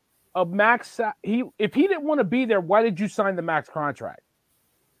wanted a max. If he didn't want to be there, why did you sign the max contract?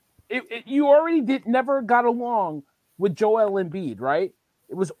 You already never got along with Joel Embiid, right?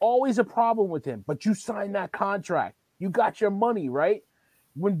 It was always a problem with him, but you signed that contract. You got your money, right?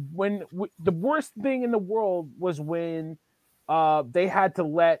 When the worst thing in the world was when they had to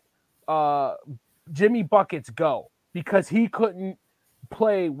let Jimmy Buckets go because he couldn't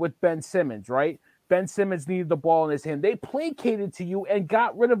play with Ben Simmons, right? Ben Simmons needed the ball in his hand. They placated to you and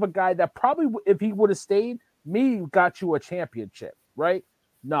got rid of a guy that probably, if he would have stayed, got you a championship, right?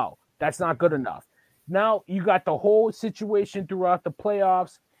 No, that's not good enough. Now you got the whole situation throughout the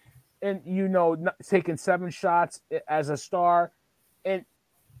playoffs, and taking 7 shots as a star, and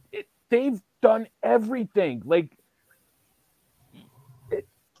they've done everything. Like,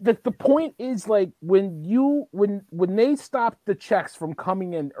 the point is, like, when they stopped the checks from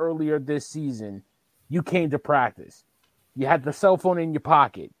coming in earlier this season, you came to practice. You had the cell phone in your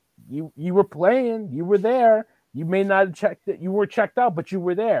pocket. You were playing. You were there. You may not have checked it. You were checked out, but you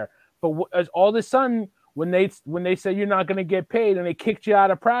were there. But all of a sudden, when they say you're not going to get paid and they kicked you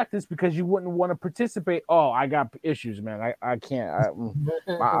out of practice because you wouldn't want to participate, oh, I got issues, man. I can't.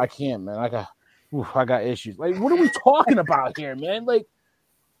 I can't, man. I got issues. Like, what are we talking about here, man? Like,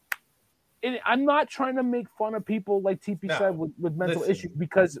 I'm not trying to make fun of people, like TP said, with mental issues,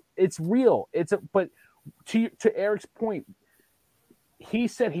 because it's real. But to Eric's point, he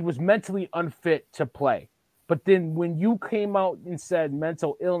said he was mentally unfit to play. But then when you came out and said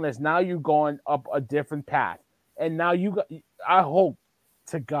mental illness, now you're going up a different path. And now I hope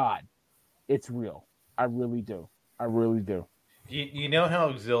to God it's real. I really do. I really do. You know how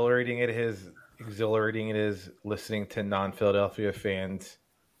exhilarating it is listening to non-Philadelphia fans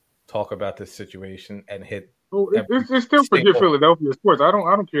talk about this situation and hit. It's still forget Philadelphia sports. I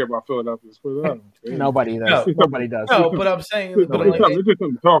don't care about Philadelphia sports. Nobody does. Nobody does. No, but I'm saying it's just something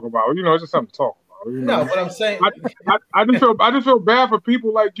to talk about. It's just something to talk about. No, but I'm saying I just feel bad for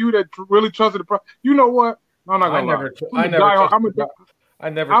people like you that really trusted the process. You know what? I'm not gonna lie.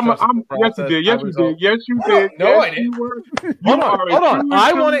 Yes, you did. Yes, you did. No, I didn't. Hold on.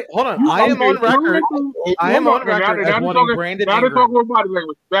 I am on record. I am on record as wanting Brandon Ingram. Now they're talking about body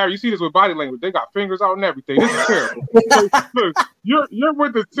language. Barry, you see this with body language. They got fingers out and everything. This is terrible. Look, you're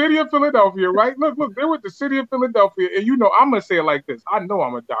with the city of Philadelphia, right? Look, they're with the city of Philadelphia, and I'm gonna say it like this. I know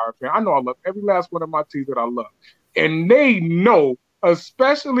I'm a diehard fan. I know I love every last one of my teams that I love, and they know.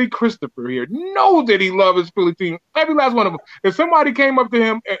 Especially Christopher here, know that he loves his Philly team. Every last one of them. If somebody came up to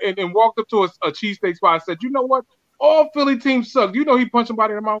him and walked up to a cheesesteak spot and said, you know what? All Philly teams suck. You know he punched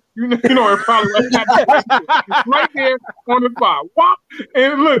somebody in the mouth. You know it probably was right there on the spot. Whop.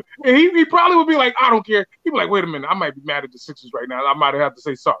 And look, and he probably would be like, I don't care. He'd be like, wait a minute, I might be mad at the Sixers right now. I might have to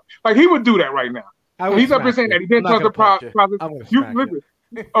say sorry. Like he would do that right now. And he's up here saying that he didn't trust the process.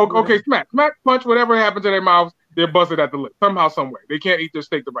 Okay, smack, punch, whatever happened to their mouths, they're busted at the lip somehow, some way. They can't eat their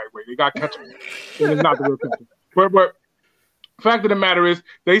steak the right way. They got ketchup. And it's not the real ketchup. But fact of the matter is,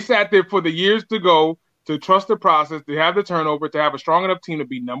 they sat there for the years to go to trust the process, to have the turnover, to have a strong enough team to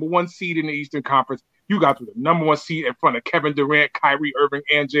be number one seed in the Eastern Conference. You got to the number one seed in front of Kevin Durant, Kyrie Irving,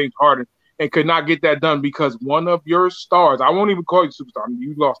 and James Harden, and could not get that done because one of your stars, I won't even call you superstar. I mean,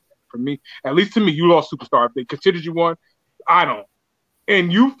 you lost that. For me, at least to me, you lost superstar. If they considered you one, I don't.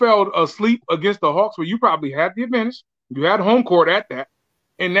 And you fell asleep against the Hawks where you probably had the advantage. You had home court at that.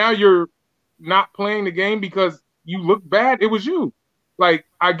 And now you're not playing the game because you look bad. It was you. Like,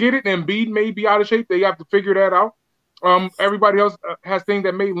 I get it. Embiid may be out of shape. They have to figure that out. Everybody else has things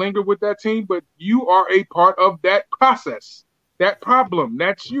that may linger with that team, but you are a part of that process, that problem.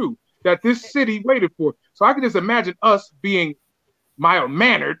 That's you, that this city waited for. So I can just imagine us being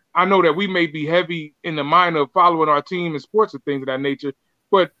mild-mannered. I know that we may be heavy in the mind of following our team and sports and things of that nature,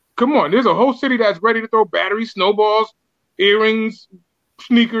 but come on, there's a whole city that's ready to throw batteries, snowballs, earrings,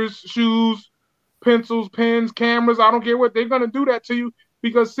 sneakers, shoes, pencils, pens, cameras. I don't care what. They're going to do that to you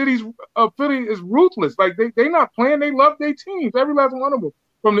because Philly is ruthless. Like, they're not playing. They love their teams, every last one of them,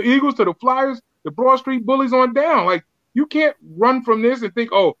 from the Eagles to the Flyers, the Broad Street Bullies on down. Like, you can't run from this and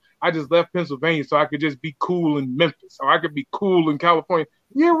think, oh, I just left Pennsylvania so I could just be cool in Memphis or I could be cool in California.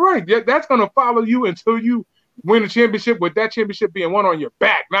 Yeah, right. That's going to follow you until you win a championship, with that championship being won on your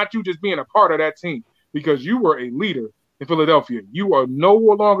back, not you just being a part of that team, because you were a leader in Philadelphia. You are no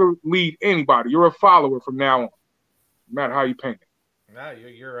longer lead anybody. You're a follower from now on, no matter how you paint it. No,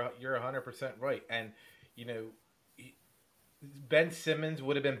 you're 100% right. And, you know, Ben Simmons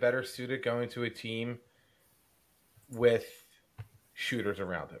would have been better suited going to a team with shooters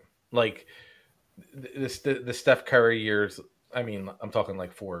around him. Like the Steph Curry years. I mean, I'm talking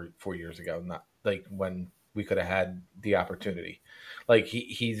like four years ago, not like when we could have had the opportunity. Like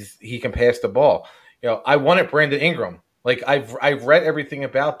he can pass the ball. You know, I wanted Brandon Ingram. Like I've read everything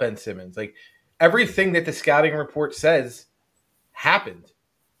about Ben Simmons. Like everything that the scouting report says happened.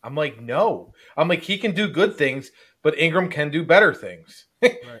 I'm like, no. I'm like, he can do good things, but Ingram can do better things.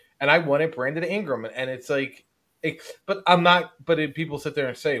 Right. And I wanted Brandon Ingram, and it's like. But I'm not. But if people sit there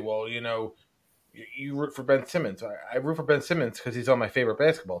and say, "Well, you know, you root for Ben Simmons." I root for Ben Simmons because he's on my favorite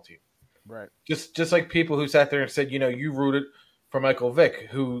basketball team. Right. Just like people who sat there and said, you know, you rooted for Michael Vick,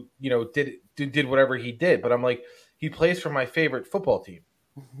 who did whatever he did. But I'm like, he plays for my favorite football team.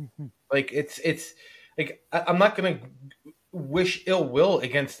 Like it's like I'm not gonna wish ill will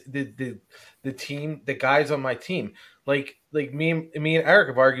against the team, the guys on my team. Like me and Eric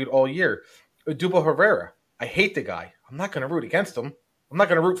have argued all year. Dubo Herrera. I hate the guy. I'm not going to root against him. I'm not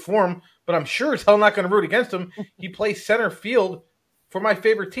going to root for him, but I'm sure as hell not going to root against him. He plays center field for my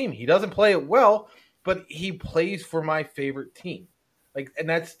favorite team. He doesn't play it well, but he plays for my favorite team. Like, and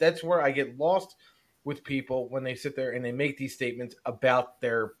that's where I get lost with people when they sit there and they make these statements about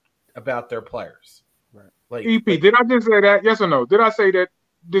their players. Right. Like, EP, did I just say that? Yes or no? Did I say that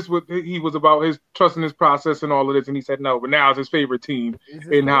he was about his trusting his process and all of this, and he said no, but now it's his favorite team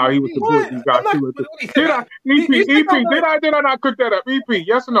and how he was supporting these guys. Did I not cook that up? EP,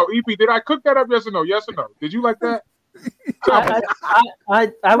 yes or no? EP, did I cook that up? Yes or no? Yes or no? Did you like that?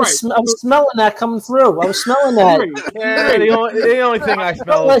 I was smelling that coming through. I was smelling that. Yeah, the only thing I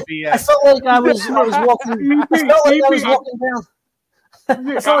smell is BS. I felt like I was walking. I felt like I was walking down.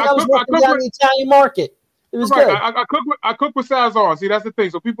 I felt like I was walking down the Italian market. It was good. I cook with Sazon. See, that's the thing.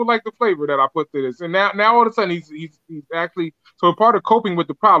 So people like the flavor that I put to this. And now all of a sudden he's actually, so part of coping with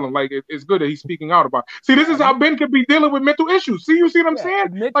the problem. Like it's good that he's speaking out about it. See, this is how Ben could be dealing with mental issues. You see what I'm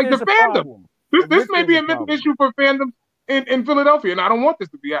saying? Like the fandom. This may be a mental issue for fandom in Philadelphia, and I don't want this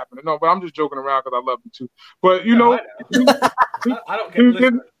to be happening. No, but I'm just joking around because I love you too. But you know, I don't get.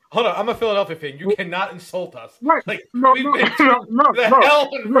 Listen, hold on, I'm a Philadelphia fan. You cannot insult us. Right? Like no, hell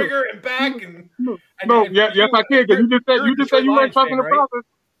and rigor and back and. Yes, I can. Because you just said you weren't trusting the process.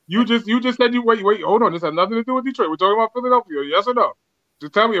 You just said you wait. Hold on, this has nothing to do with Detroit. We're talking about Philadelphia. Yes or no?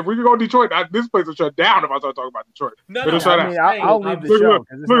 Just tell me if we can go to Detroit. This place will shut down if I start talking about Detroit. I'll leave the show.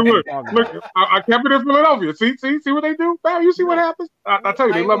 Look, I kept it in Philadelphia. See what they do? Man, you see what happens? I tell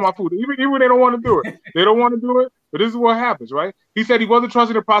you, they love my food. Even when they don't want to do it. They don't want to do it, but this is what happens, right? He said he wasn't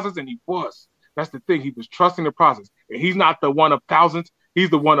trusting the process, and he was. That's the thing. He was trusting the process. And he's not the one of thousands. He's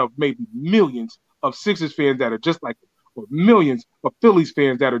the one of maybe millions of Sixers fans that are just like him, or millions of Phillies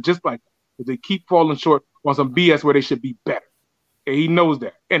fans that are just like him. because they keep falling short on some BS where they should be better. And he knows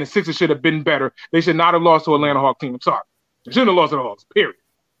that. And the Sixers should have been better. They should not have lost to Atlanta Hawks team. I'm sorry. They shouldn't have lost to the Hawks, period.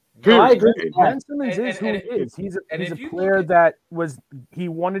 No, I agree. Ben Simmons is who he is. He's a player that he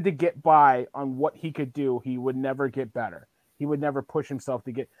wanted to get by on what he could do. He would never get better. He would never push himself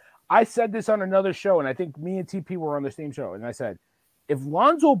to get. I said this on another show, and I think me and TP were on the same show, and I said, if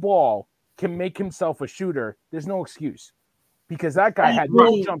Lonzo Ball can make himself a shooter, there's no excuse, because that guy had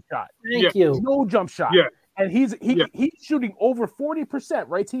no jump shot. Thank you. No jump shot. Yeah. And he's shooting over 40%,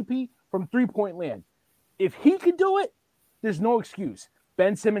 right, TP, from 3-point land. If he could do it, there's no excuse.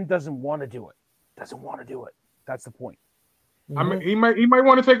 Ben Simmons doesn't want to do it. That's the point. I mean, he might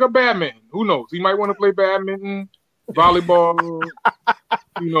want to take up badminton. Who knows? He might want to play badminton, volleyball.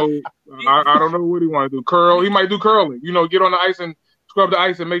 I don't know what he want to do. Curl. He might do curling. Get on the ice and scrub the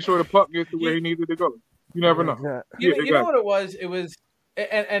ice and make sure the puck gets to where he needed to go. You never know. You know what it was? It was,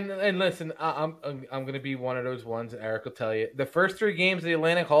 and listen, I'm going to be one of those ones. Eric will tell you. The first 3 games of the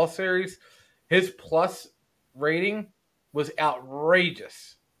Atlantic Hall series, his plus rating was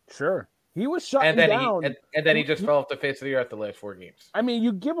outrageous. Sure. He was shutting down. And then he just fell off the face of the earth the last 4 games. I mean,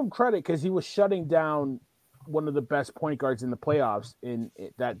 you give him credit because he was shutting down one of the best point guards in the playoffs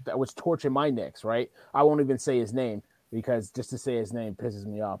that was torching my Knicks, right? I won't even say his name because just to say his name pisses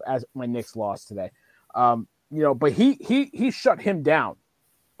me off, as my Knicks lost today. But he shut him down.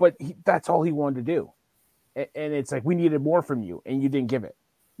 But that's all he wanted to do. And it's like, we needed more from you, and you didn't give it.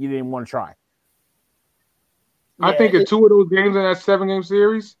 You didn't want to try. I think in 2 of those games in that 7-game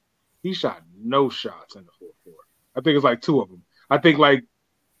series, he shot no shots in the fourth quarter. I think it's like 2 of them. I think like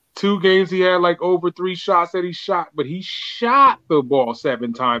 2 games he had like over 3 shots that he shot, but he shot the ball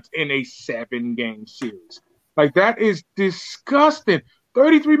 7 times in a 7-game series. Like, that is disgusting.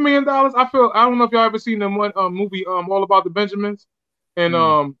 $33 million. I don't know if y'all ever seen the one movie All About the Benjamins, and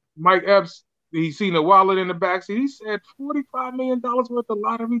Mike Epps. He seen the wallet in the backseat. He said $45 million worth of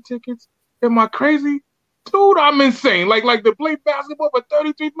lottery tickets. Am I crazy? Dude, I'm insane. Like to play basketball for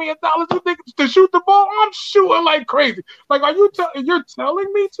 $33 million, you think to shoot the ball? I'm shooting like crazy. Like, are you're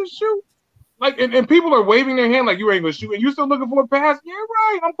telling me to shoot? Like, and people are waving their hand like you ain't gonna shoot, and you still looking for a pass? Yeah,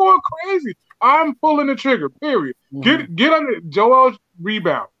 right. I'm going crazy. I'm pulling the trigger. Period. Mm-hmm. Get on the Joel's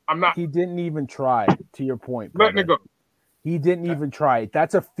rebound. I'm not. He didn't even try. To your point, letting it go. He didn't even try.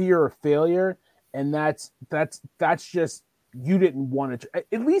 That's a fear of failure, and that's just you didn't want to.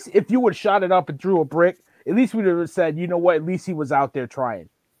 At least if you would have shot it up and threw a brick. At least we would have said, you know what? At least he was out there trying.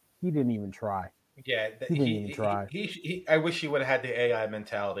 He didn't even try. Yeah, he didn't even try. I wish he would have had the AI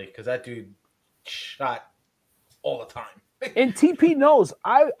mentality because that dude shot all the time. And TP knows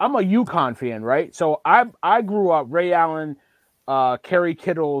I'm a UConn fan, right? So I grew up Ray Allen, Kerry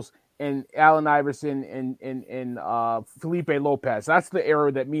Kittles, and Allen Iverson and Felipe Lopez. That's the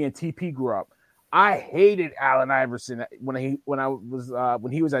era that me and TP grew up. I hated Allen Iverson when he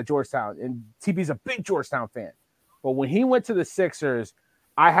was at Georgetown, and TP's a big Georgetown fan. But when he went to the Sixers,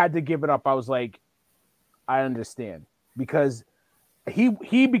 I had to give it up. I was like, I understand, because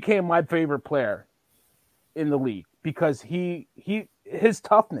he became my favorite player in the league because his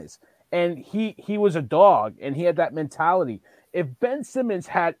toughness, and he was a dog, and he had that mentality. If Ben Simmons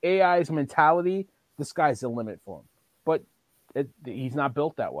had AI's mentality, the sky's the limit for him. But he's not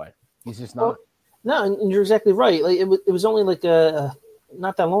built that way. He's just not. No, and you're exactly right. Like it was only like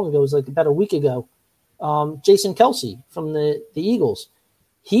not that long ago. It was like about a week ago. Jason Kelsey from the Eagles,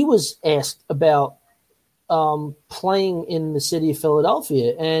 he was asked about playing in the city of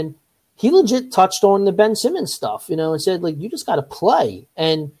Philadelphia, and he legit touched on the Ben Simmons stuff, and said, like, you just got to play,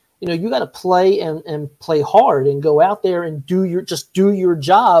 and you got to play and play hard and go out there and do your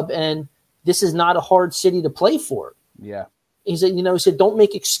job, and this is not a hard city to play for. Yeah. He said, don't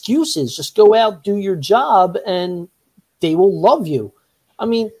make excuses. Just go out, do your job, and they will love you. I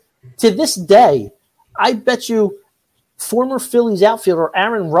mean, to this day, I bet you former Phillies outfielder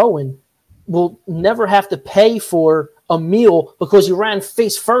Aaron Rowan will never have to pay for a meal because he ran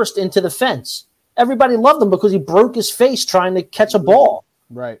face first into the fence. Everybody loved him because he broke his face trying to catch a ball.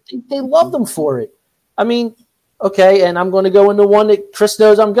 Right. They loved him for it. I mean, okay, and I'm going to go into one that Chris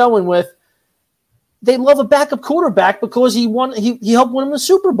knows I'm going with. They love a backup quarterback because he helped win him the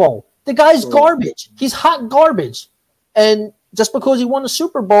Super Bowl. The guy's garbage. He's hot garbage. And just because he won the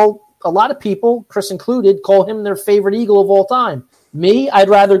Super Bowl, a lot of people, Chris included, call him their favorite Eagle of all time. Me, I'd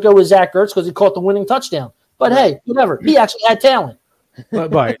rather go with Zach Ertz because he caught the winning touchdown. But hey, whatever. He actually had talent.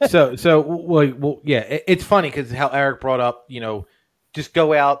 Right. So yeah, it's funny because how Eric brought up, just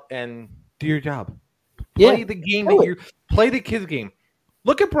go out and do your job. Play the game play the kids' game.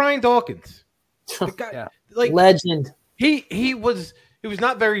 Look at Brian Dawkins. The guy, legend. He was, he was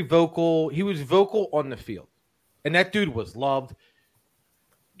not very vocal. He was vocal on the field, and that dude was loved.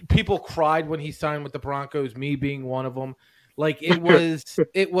 People cried when he signed with the Broncos, me being one of them. Like it was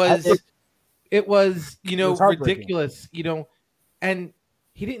ridiculous, and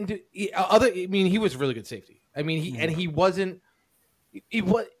he didn't do he was a really good safety. I mean, he was an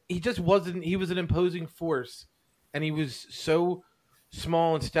imposing force, and he was so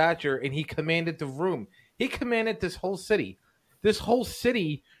small in stature, and he commanded the room. He commanded this whole city. This whole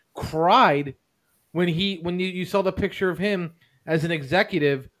city cried when you saw the picture of him as an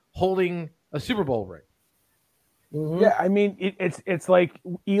executive holding a Super Bowl ring. Mm-hmm. Yeah, I mean it's like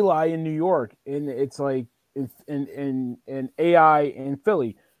Eli in New York, and it's like in AI in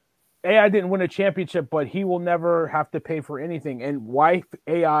Philly. AI didn't win a championship, but he will never have to pay for anything. And why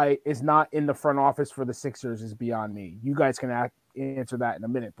AI is not in the front office for the Sixers is beyond me. You guys can answer that in a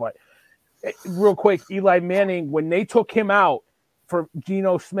minute. But real quick, Eli Manning, when they took him out for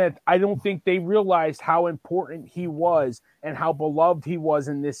Geno Smith, I don't think they realized how important he was and how beloved he was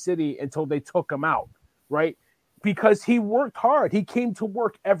in this city until they took him out, right? Because he worked hard. He came to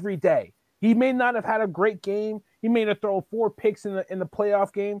work every day. He may not have had a great game. He may have thrown 4 picks in the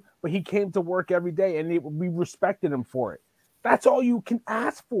playoff game, but he came to work every day, and we respected him for it. That's all you can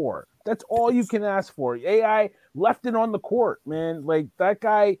ask for. That's all you can ask for. AI left it on the court, man. Like that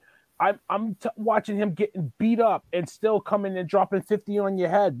guy, I'm watching him getting beat up and still coming and dropping 50 on your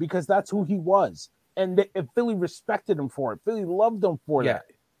head because that's who he was. And Philly respected him for it. Philly loved him for that.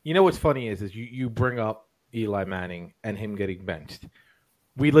 You know what's funny is you bring up Eli Manning and him getting benched.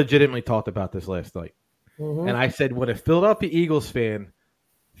 We legitimately talked about this last night. Mm-hmm. And I said, when a Philadelphia Eagles fan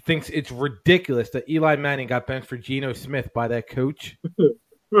thinks it's ridiculous that Eli Manning got benched for Geno Smith by that coach,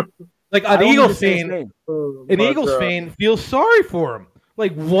 like an Eagles fan, fan feels sorry for him.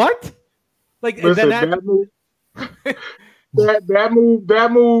 Like what? Like listen, that move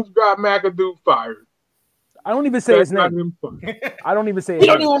got McAdoo fired. I don't even say his name. I don't even say his name. You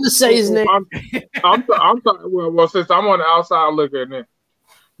don't even want to say his name. I'm well, since I'm on the outside looking at it,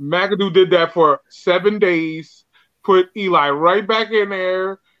 McAdoo did that for 7 days, put Eli right back in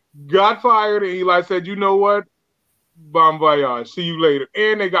there, got fired, and Eli said, you know what? Bon voyage. See you later.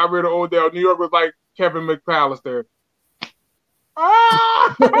 And they got rid of Odell. New York was like Kevin McAllister.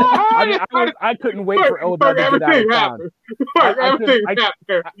 I couldn't wait for Odell to get out of town.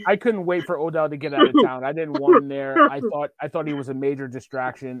 I couldn't wait for Odell to get out of town. I didn't want him there. I thought he was a major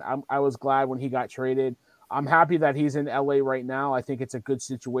distraction. I was glad when he got traded. I'm happy that he's in LA right now. I think it's a good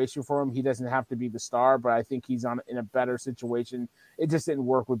situation for him. He doesn't have to be the star, but I think he's in a better situation. It just didn't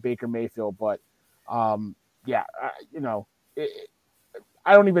work with Baker Mayfield, but I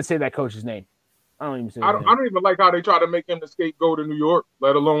don't even say that coach's name. I don't even like how they try to make him the scapegoat in New York,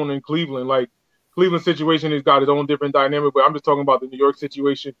 let alone in Cleveland. Like Cleveland's situation has got its own different dynamic, but I'm just talking about the New York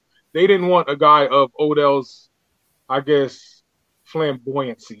situation. They didn't want a guy of Odell's, I guess,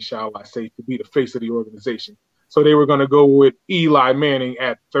 flamboyancy, shall I say, to be the face of the organization. So they were going to go with Eli Manning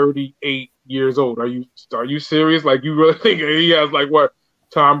at 38 years old. Are you serious? Like you really think he has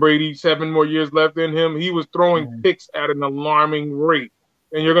Tom Brady 7 more years left in him? He was throwing picks at an alarming rate,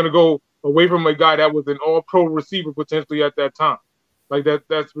 and you're going to go away from a guy that was an all-pro receiver potentially at that time. Like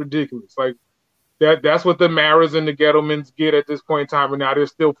that's ridiculous. Like that's what the Maras and the Gettlemans get at this point in time. And now they're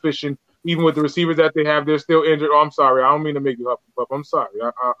still fishing. Even with the receivers that they have, they're still injured. Oh, I'm sorry. I don't mean to make you up. I'm sorry.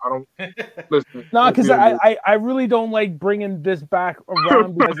 I don't listen. No, because I really don't like bringing this back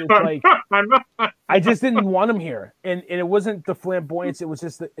around because it's like I just didn't want him here. And it wasn't the flamboyance. It was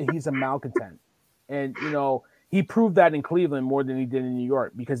just that he's a malcontent. And, he proved that in Cleveland more than he did in New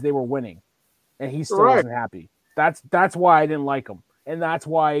York because they were winning. And he still wasn't happy. That's why I didn't like him. And that's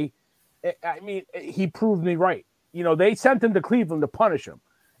why, he proved me right. They sent him to Cleveland to punish him.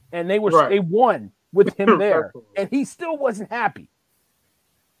 And they won with him there. And he still wasn't happy.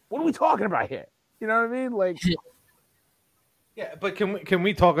 What are we talking about here? You know what I mean? Like, yeah, but can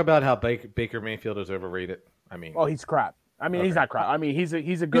we talk about how Baker Mayfield is overrated? I mean, he's crap. I mean, He's not crap. I mean, he's an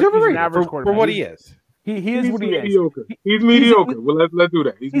average quarterback for what he is. He is what he mediocre. He's mediocre. Well, let's do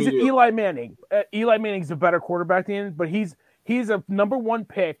that. He's an Eli Manning. Eli Manning's a better quarterback than him, but he's a number 1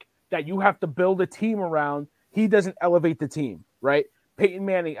 pick that you have to build a team around. He doesn't elevate the team, right? Peyton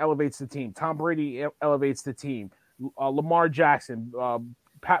Manning elevates the team. Tom Brady elevates the team. Lamar Jackson,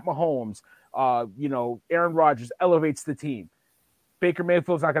 Pat Mahomes, Aaron Rodgers elevates the team. Baker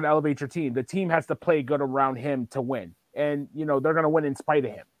Mayfield's not going to elevate your team. The team has to play good around him to win, and they're going to win in spite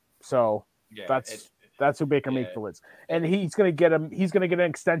of him. So that's who Baker Mayfield is, and he's going to get him. He's going to get an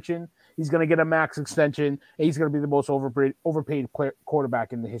extension. He's going to get a max extension, and he's going to be the most overpaid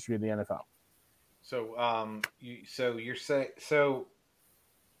quarterback in the history of the NFL. So, you're saying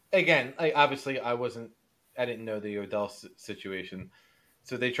again, I didn't know the Odell situation,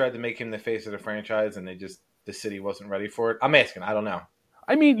 so they tried to make him the face of the franchise, and the city wasn't ready for it. I'm asking, I don't know.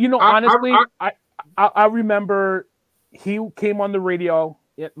 I mean, honestly, I remember he came on the radio,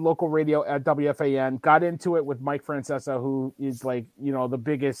 local radio at WFAN, got into it with Mike Francesa, who is like, the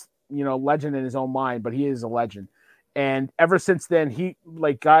biggest, legend in his own mind, but he is a legend. And ever since then, he,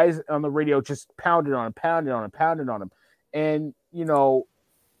 like, guys on the radio just pounded on him. And,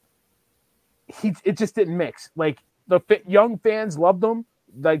 it just didn't mix. Like, the young fans loved him,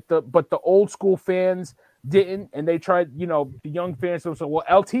 but the old school fans didn't, and they tried, the young fans said, well,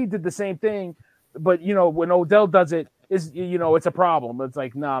 LT did the same thing, but, when Odell does it, it's a problem. It's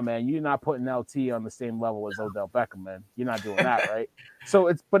like, nah, man, you're not putting LT on the same level as Odell Beckham, man. You're not doing that, right? So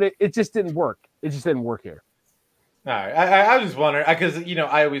it just didn't work. It just didn't work here. All right. I was just wondering, because,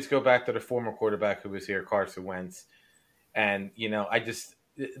 I always go back to the former quarterback who was here, Carson Wentz, and, I just,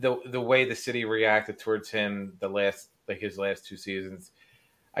 the way the city reacted towards him his last 2 seasons,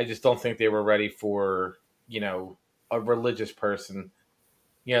 I just don't think they were ready for, a religious person.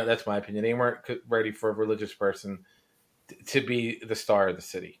 That's my opinion. They weren't ready for a religious person to be the star of the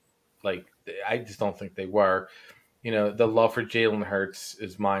city. Like, I just don't think they were. The love for Jalen Hurts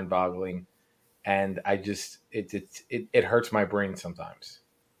is mind-boggling, and I just it hurts my brain sometimes.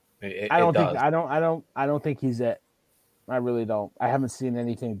 I don't think he's it. I really don't. I haven't seen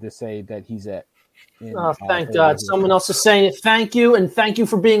anything to say that he's it. Thank God. Someone else is saying it. Thank you, and thank you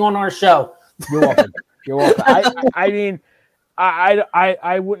for being on our show. You're welcome. You're welcome. I mean,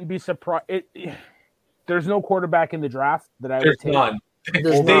 I wouldn't be surprised. There's no quarterback in the draft that I would take. None.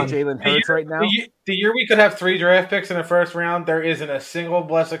 There's none. Jalen Hurts right now. The year we could have 3 draft picks in the first round, there isn't a single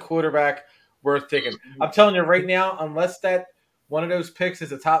blessed quarterback worth taking. I'm telling you right now, unless that one of those picks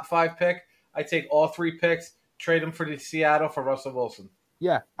is a top 5 pick, I take all 3 picks, trade them for the Seattle for Russell Wilson.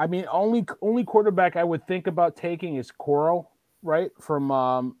 Yeah, I mean, only quarterback I would think about taking is Corral, right, from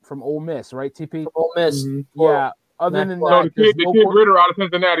Ole Miss, right, TP? Ole Miss. Mm-hmm. Yeah. Other than that, the kid Ritter out of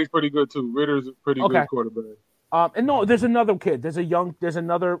Cincinnati is pretty good too. Ritter's a pretty good quarterback. And no, there's another kid. There's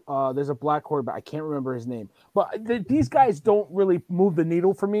a black quarterback. I can't remember his name. But these guys don't really move the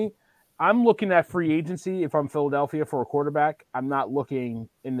needle for me. I'm looking at free agency if I'm Philadelphia for a quarterback. I'm not looking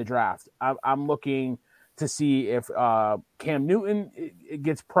in the draft. I'm looking to see if Cam Newton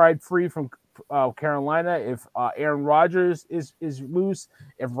gets pried free from Carolina, if Aaron Rodgers is loose,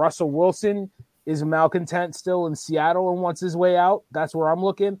 if Russell Wilson is malcontent still in Seattle and wants his way out. That's where I'm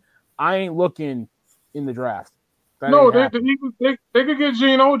looking. I ain't looking in the draft. No, they could get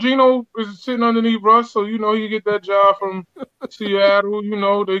Geno. Geno is sitting underneath Russ, so he get that job from Seattle.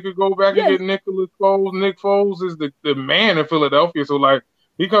 They could go back and get Nicholas Foles. Nick Foles is the man in Philadelphia. So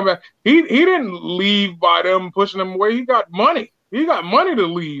he come back. He didn't leave by them pushing him away. He got money. He got money to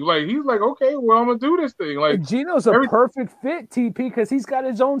leave. Like, he's like, okay, well, I'm gonna do this thing. Like, Geno's a perfect fit, TP, because he's got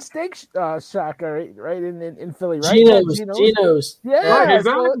his own steak shacker right in Philly, right? Geno's. Yeah, right,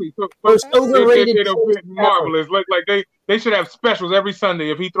 exactly. So, most overrated. It'll be marvelous. Like they should have specials every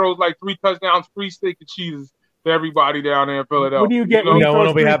Sunday. If he throws like 3 touchdowns, free steak and cheeses to everybody down there in Philadelphia. What do you get? When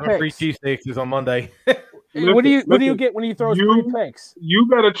we'll be having free cheesesteaks on Monday. What do you get when he throws 3 picks? You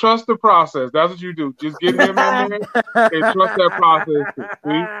better trust the process. That's what you do. Just get him in there and trust that process.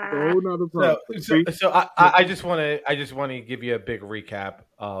 See? A whole nother process. So I just want to give you a big recap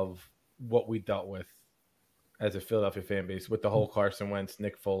of what we dealt with as a Philadelphia fan base with the whole Carson Wentz,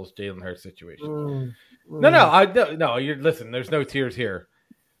 Nick Foles, Jalen Hurts situation. No. Listen. There's no tears here.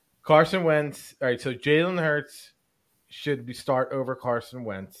 Carson Wentz. All right. So Jalen Hurts should start over Carson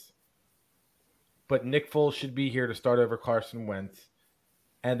Wentz. But Nick Foles should be here to start over Carson Wentz.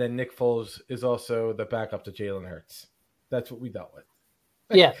 And then Nick Foles is also the backup to Jalen Hurts. That's what we dealt with.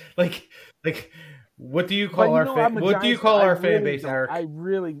 Yeah. Like what do you call our fan base, Eric? I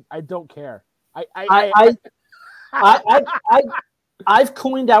don't care. I've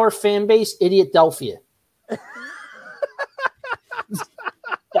coined our fan base Idiot-delphia.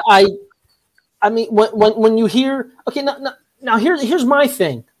 I mean when you hear now here's my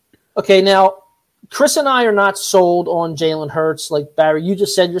thing. Okay, now Chris and I are not sold on Jalen Hurts. Like Barry, you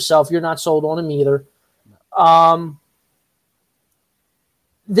just said yourself, you're not sold on him either.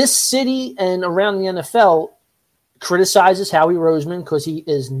 This city and around the NFL criticizes Howie Roseman because he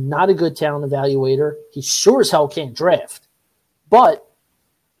is not a good talent evaluator. He sure as hell can't draft. But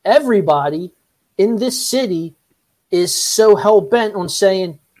everybody in this city is so hell-bent on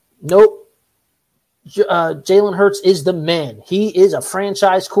saying, nope, Jalen Hurts is the man. He is a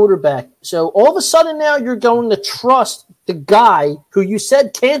franchise quarterback. So all of a sudden now you're going to trust the guy who you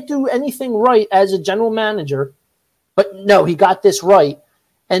said can't do anything right as a general manager, but no, he got this right.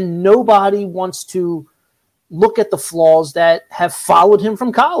 And nobody wants to look at the flaws that have followed him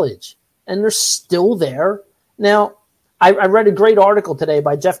from college. And they're still there. Now, I read a great article today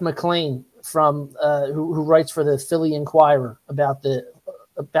by Jeff McClain from who writes for the Philly Inquirer about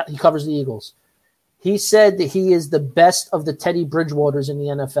he covers the Eagles. He said that he is the best of the Teddy Bridgewaters in the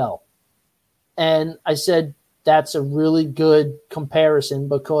NFL. And I said, that's a really good comparison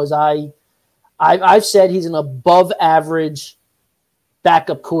because I've said he's an above average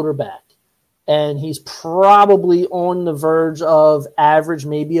backup quarterback. And he's probably on the verge of average,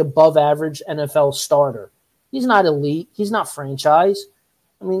 maybe above average NFL starter. He's not elite. He's not franchise.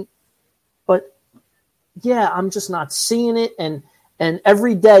 I mean, but yeah, I'm just not seeing it. And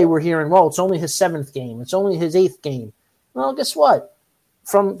every day we're hearing, well, it's only his 7th game. It's only his 8th game. Well, guess what?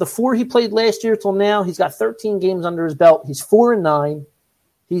 From the 4 he played last year till now, he's got 13 games under his belt. He's 4-9.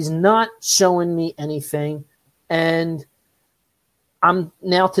 He's not showing me anything. And I'm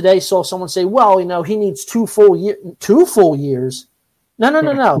now today saw someone say, well, he needs 2 full years. No.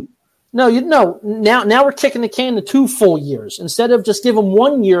 No, now we're kicking the can to 2 full years. Instead of just give him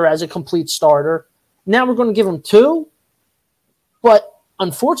 1 year as a complete starter, now we're going to give him 2. But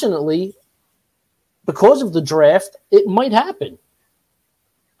unfortunately, because of the draft, it might happen.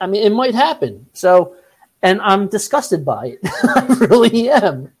 I mean, it might happen. So, and I'm disgusted by it. I really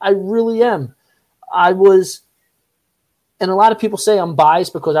am. And a lot of people say I'm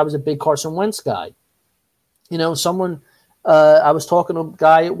biased because I was a big Carson Wentz guy. Someone, I was talking to a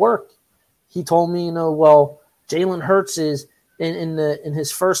guy at work. He told me, well, Jalen Hurts is in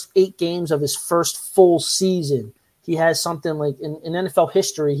his first 8 games of his first full season. He has something like in NFL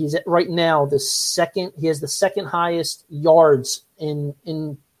history. He's right now he has the second highest yards in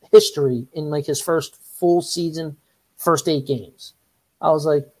history in like his first full season, first 8 games. I was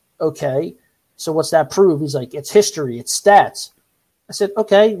like, okay, so what's that prove? He's like, it's history, it's stats. I said,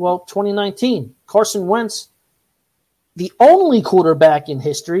 okay, well, 2019, Carson Wentz, the only quarterback in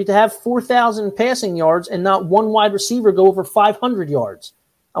history to have 4,000 passing yards and not one wide receiver go over 500 yards.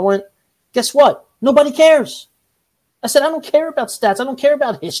 I went, guess what? Nobody cares. I said, I don't care about stats. I don't care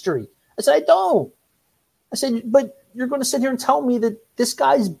about history. I said, I don't. I said, but you're going to sit here and tell me that this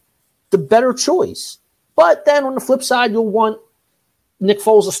guy's the better choice. But then on the flip side, you'll want Nick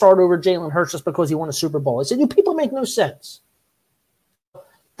Foles to start over Jalen Hurts just because he won a Super Bowl. I said, you people make no sense.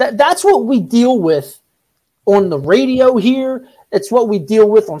 That's what we deal with on the radio here. It's what we deal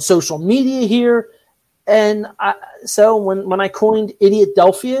with on social media here. And so when I coined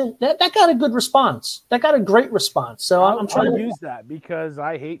Idiot-delphia, that got a good response. That got a great response. So I'm trying to use that because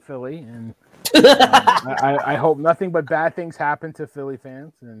I hate Philly and I hope nothing but bad things happen to Philly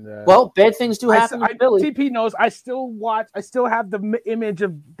fans. And well, bad things do happen to Philly. TP knows I still have the image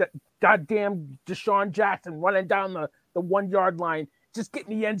of the goddamn Deshaun Jackson running down the 1 yard line. Just get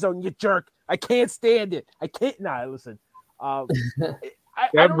in the end zone, you jerk. I can't stand it. I can't. Nah, listen. That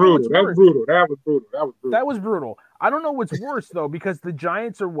was brutal. I don't know what's worse though, because the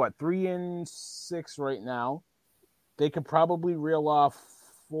Giants are 3-6 right now. They could probably reel off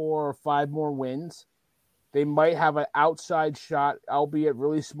 4 or 5 more wins. They might have an outside shot, albeit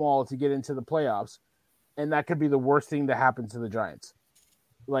really small, to get into the playoffs, and that could be the worst thing that happens to the Giants.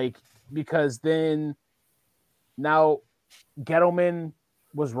 Because then now Gettleman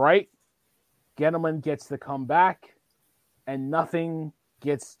was right. Gettleman gets to come back, and nothing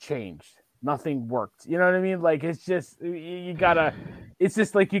gets changed. Nothing worked. You know what I mean? It's just you got a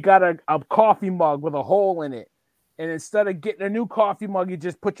coffee mug with a hole in it. And instead of getting a new coffee mug, you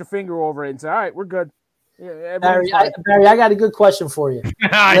just put your finger over it and say, all right, we're good. Yeah, Barry, I got a good question for you.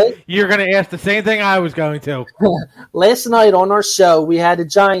 You're going to ask the same thing I was going to. Last night on our show, we had a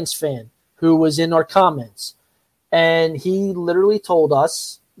Giants fan who was in our comments. And he literally told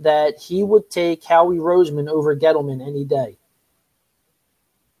us that he would take Howie Roseman over Gettleman any day.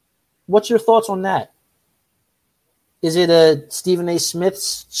 What's your thoughts on that? Is it a Stephen A. Smith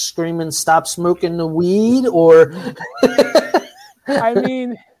screaming, stop smoking the weed? Or I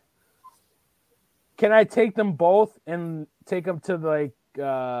mean, can I take them both and take them to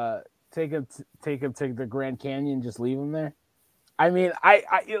take them to the Grand Canyon, just leave them there? I mean,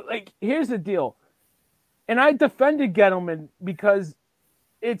 I here's the deal. And I defended Gettleman because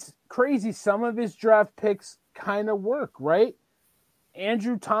it's crazy. Some of his draft picks kind of work, right?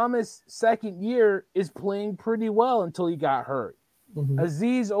 Andrew Thomas, second year, is playing pretty well until he got hurt. Mm-hmm.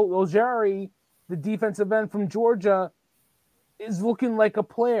 Azeez Ojari, the defensive end from Georgia, is looking like a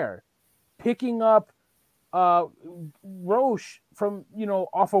player. Picking up Roche from,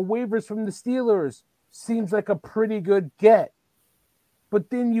 off of waivers from the Steelers seems like a pretty good get. But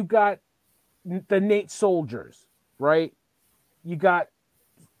then you got the Nate Soldiers, right? You got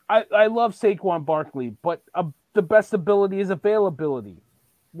I love Saquon Barkley, but the best ability is availability.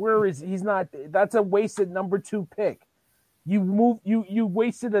 Where is he's not? That's a wasted number 2 pick. You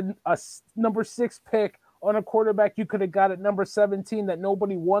wasted a number 6 pick on a quarterback you could have got at number 17 that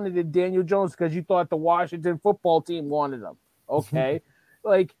nobody wanted in Daniel Jones because you thought the Washington football team wanted him. Okay,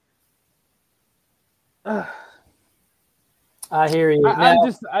 like. I hear you.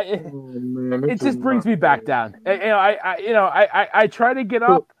 It just brings me back down. I try to get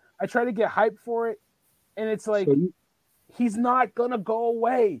up. I try to get hyped for it, and it's like he's not gonna go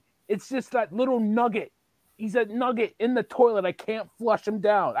away. It's just that little nugget. He's a nugget in the toilet. I can't flush him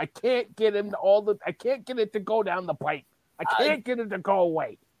down. I can't get him I can't get it to go down the pipe. I can't get it to go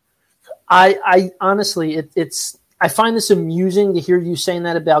away. I honestly, it's. I find this amusing to hear you saying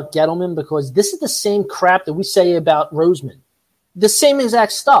that about Gettleman because this is the same crap that we say about Roseman. The same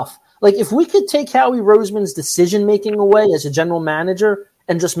exact stuff. Like, if we could take Howie Roseman's decision-making away as a general manager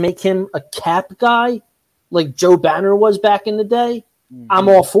and just make him a cap guy like Joe Banner was back in the day, I'm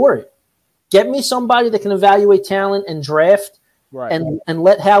all for it. Get me somebody that can evaluate talent and draft and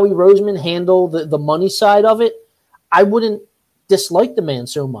let Howie Roseman handle the money side of it. I wouldn't dislike the man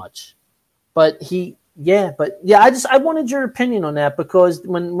so much. But I wanted your opinion on that because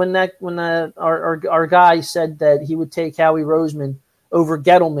when our guy said that he would take Howie Roseman over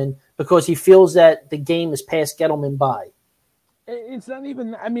Gettleman because he feels that the game is passed Gettleman by. It's not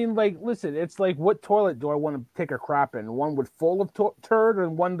even. I mean, like, listen. It's like, what toilet do I want to take a crap in? One with full of turd,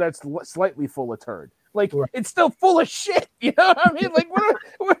 and one that's slightly full of turd. Like, it's still full of shit. You know what I mean? Like,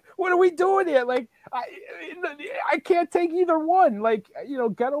 what are we doing here? Like, I can't take either one. Like,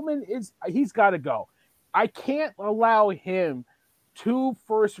 Gettleman he's got to go. I can't allow him 2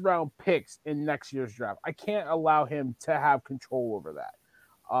 first-round picks in next year's draft. I can't allow him to have control over that.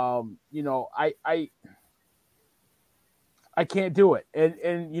 I can't do it. And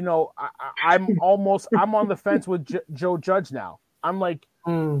I'm on the fence with Joe Judge now. I'm like,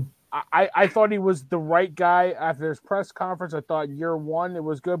 I thought he was the right guy after his press conference. I thought year 1 it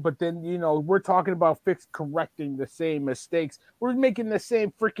was good, but then we're talking about correcting the same mistakes. We're making the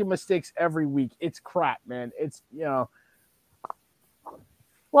same freaking mistakes every week. It's crap, man. It's Well,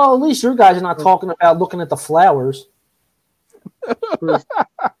 at least your guys are not talking about looking at the flowers.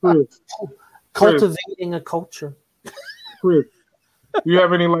 Cultivating a culture. Chris, do you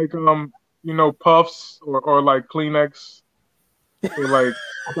have any puffs or like Kleenex or like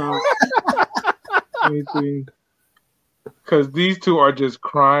anything? Because these two are just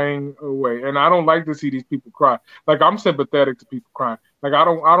crying away, and I don't like to see these people cry. Like, I'm sympathetic to people crying. Like, I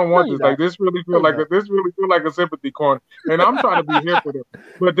don't want this. Like, this really feel like a sympathy corner, and I'm trying to be here for them.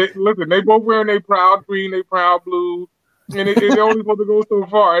 But they both wearing their proud green, they proud blue. And it's only supposed to go so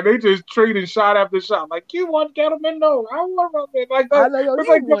far, and they just trading shot after shot. Like, you want Gettleman? No, I want Gettleman. Like that.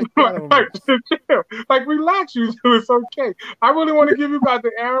 Like, relax, you two. It's okay. I really want to give you guys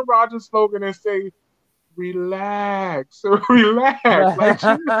the Aaron Rodgers slogan and say, relax, relax. Like,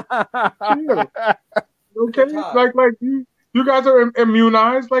 chill. Okay, like you guys are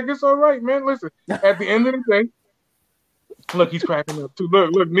immunized. Like, it's all right, man. Listen, at the end of the day. Look, he's cracking up too.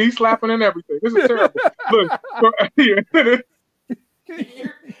 Look, knee slapping and everything. This is terrible. Look,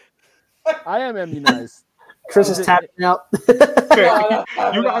 I am immunized. Chris is tapping out. You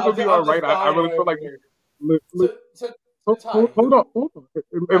guys will be all right. I really feel like. Hold on.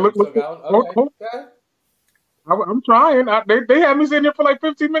 I'm trying. They had me sitting here for like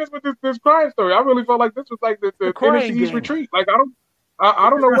 15 minutes with this crying story. I really felt like this was like the NFC East retreat. Like, I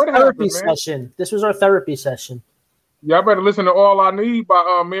don't know what happened, man. This was our therapy session. Y'all better listen to All I Need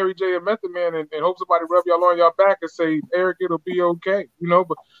by Mary J. and Method Man and hope somebody rub y'all on y'all back and say, Eric, it'll be okay.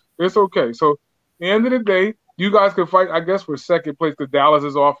 But it's okay. So, at the end of the day, you guys can fight, I guess, for second place because Dallas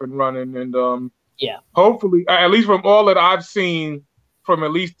is off and running. And hopefully, at least from all that I've seen from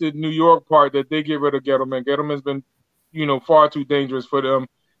at least the New York part, that they get rid of Gettleman. Gettleman's been, far too dangerous for them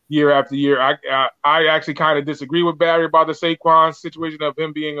year after year. I actually kind of disagree with Barry about the Saquon situation of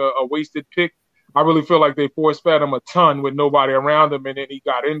him being a wasted pick. I really feel like they force-fed him a ton with nobody around him, and then he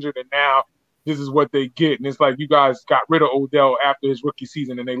got injured, and now this is what they get. And it's like you guys got rid of Odell after his rookie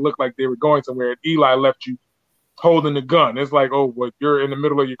season, and they looked like they were going somewhere, and Eli left you holding the gun. It's like, oh, well, you're in the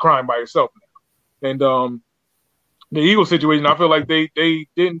middle of your crime by yourself now. And the Eagles situation, I feel like they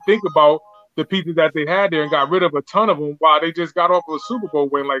didn't think about the pieces that they had there and got rid of a ton of them while they just got off of a Super Bowl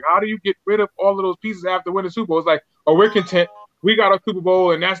win. Like, how do you get rid of all of those pieces after winning the Super Bowl? It's like, oh, we're content. We got a Super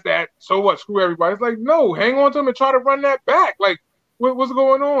Bowl, and that's that. So what? Screw everybody. It's like, no, hang on to them and try to run that back. Like, what's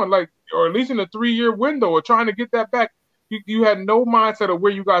going on? Like, or at least in a 3-year window or trying to get that back. You had no mindset of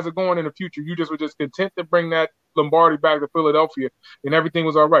where you guys are going in the future. You just were just content to bring that Lombardi back to Philadelphia, and everything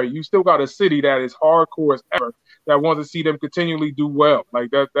was all right. You still got a city that is hardcore as ever that wants to see them continually do well.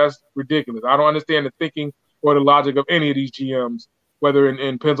 Like that's ridiculous. I don't understand the thinking or the logic of any of these GMs, whether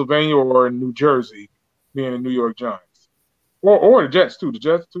in Pennsylvania or in New Jersey, being the New York Giants. Or the Jets, too. The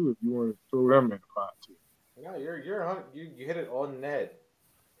Jets, too, if you want to throw them in the pot, too. No, you hit it on the head.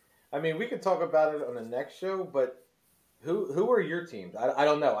 I mean, we could talk about it on the next show, but who are your teams? I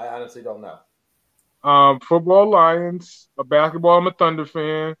don't know. I honestly don't know. Football, Lions. Basketball, I'm a Thunder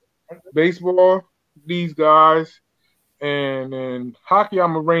fan. Baseball, these guys. And in hockey,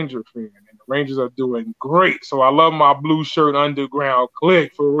 I'm a Ranger fan. And the Rangers are doing great. So I love my blue shirt underground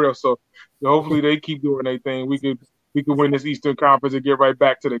click, for real. So hopefully they keep doing their thing. We could win this Eastern Conference and get right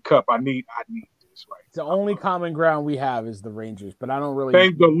back to the cup. I need this right. The only common ground we have is the Rangers, but I don't really.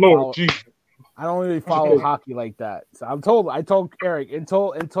 Thank the Lord, Jesus. I don't really follow hockey like that. So I told Eric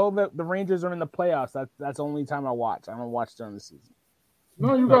until the Rangers are in the playoffs. That's the only time I watch. I don't watch during the season.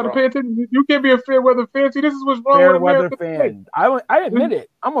 No, you got to pay attention. You can't be a fair weather fan. See, this is what's wrong fair with weather America fan. I admit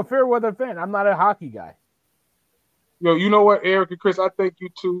it. I'm a fair weather fan. I'm not a hockey guy. Yo, you know what, Eric and Chris? I thank you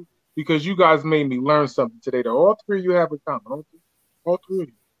too because you guys made me learn something today that all three of you have in common. All three of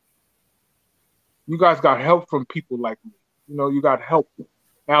you. You guys got help from people like me. You know, you got help.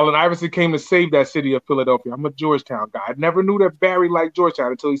 Allen Iverson came to save that city of Philadelphia. I'm a Georgetown guy. I never knew that Barry liked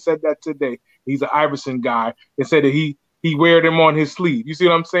Georgetown until he said that today. He's an Iverson guy and said that he wear them on his sleeve. You see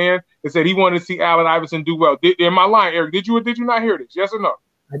what I'm saying? It said he wanted to see Allen Iverson do well. Am I lying, Eric? Did you or did you not hear this? Yes or no?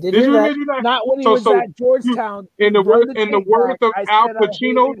 I did hear that. Not when he was at Georgetown. In the words of Al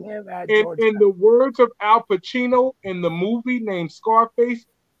Pacino, in the words of Al Pacino in the movie named Scarface,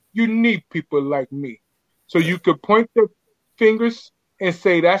 you need people like me. So you could point the fingers and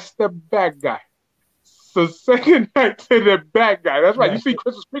say, that's the bad guy. So second night to the bad guy. That's right. You see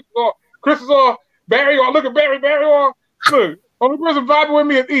Chris is all, Barry all, look at Barry all. Look, only person vibing with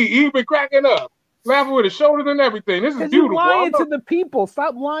me is E. He's been cracking up, laughing with his shoulders and everything. This is beautiful. You're lying to the people.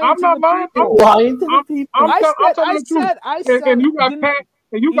 Stop lying I'm to not the lying. people. I'm lying to the people. I said. And you got Pat.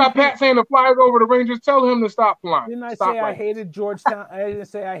 And you got Pat saying the Flyers over the Rangers. Tell him to stop flying. Didn't I stop say I hated Georgetown? I didn't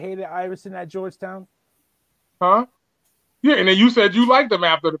say I hated Iverson at Georgetown. Huh? Yeah, and then you said you liked him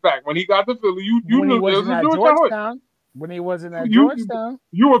after the fact. When he got to Philly, you knew it was Georgetown. When he wasn't at Georgetown.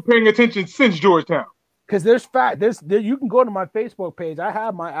 You were paying attention since Georgetown. Because you can go to my Facebook page. I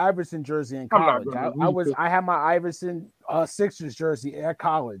have my Iverson jersey in college. I had my Iverson Sixers jersey at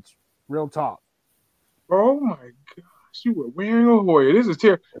college. Real talk. Oh my gosh, you were wearing a Hoya. This is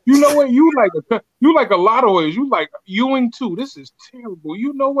terrible. You know what? You like a lot of Hoyas. You like Ewing too. This is terrible.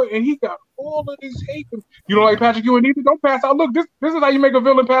 You know what? And he got all of this hate. You don't like Patrick Ewing either? Don't pass out. Look, this is how you make a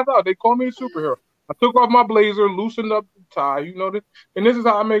villain pass out. They call me a superhero. I took off my blazer, loosened up the tie, you know this, and this is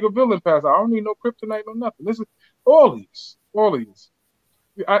how I make a villain pass out. I don't need no kryptonite, no nothing. This is all these.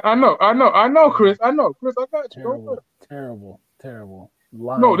 I know, Chris. I got you. Terrible.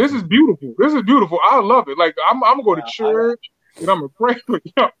 No, this is beautiful. I love it. Like I'm gonna go to church and I'm gonna pray for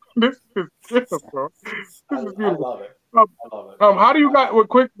you. This is beautiful. This is beautiful. I love it. How do you guys? I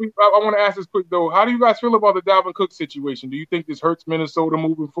want to ask this quick though. How do you guys feel about the Dalvin Cook situation? Do you think this hurts Minnesota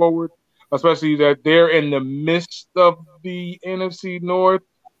moving forward? Especially that they're in the midst of the NFC North.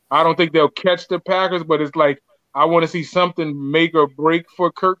 I don't think they'll catch the Packers, but it's like I want to see something make or break for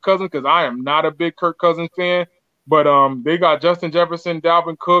Kirk Cousins because I am not a big Kirk Cousins fan. But they got Justin Jefferson,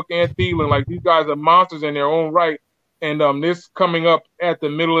 Dalvin Cook, and Thielen. Like these guys are monsters in their own right. And this coming up at the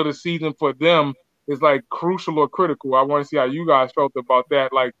middle of the season for them is like crucial or critical. I want to see how you guys felt about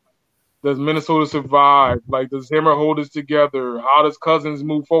that. Like, does Minnesota survive? Like, does Zimmer hold us together? How does Cousins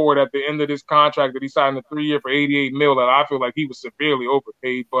move forward at the end of this contract that he signed a 3-year for $88 million? That I feel like he was severely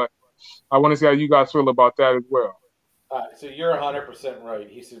overpaid, but I want to see how you guys feel about that as well. So you're 100% right.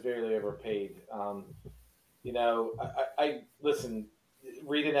 He's severely overpaid. I listen.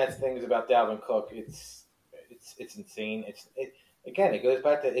 Reading that things about Dalvin Cook, it's insane. It goes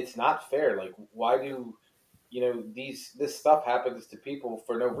back to it's not fair. Like, why do this stuff happens to people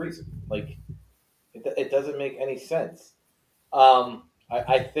for no reason? Like, it doesn't make any sense.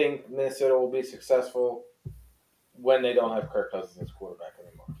 I think Minnesota will be successful when they don't have Kirk Cousins as quarterback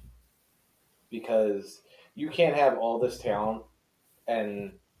anymore, because you can't have all this talent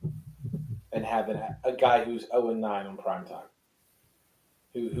and having a guy who's 0-9 on prime time,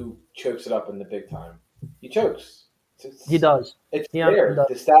 who chokes it up in the big time. He chokes. He does. It's there.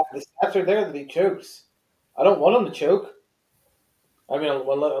 The stats are there that he chokes. I don't want him to choke. I mean,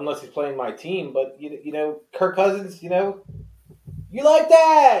 unless he's playing my team. But Kirk Cousins, you like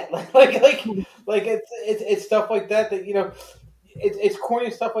that, like it's stuff like that it's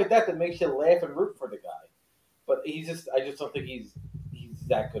corny stuff like that makes you laugh and root for the guy. but I just don't think he's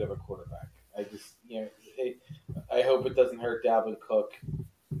that good of a quarterback. I hope it doesn't hurt Dalvin Cook.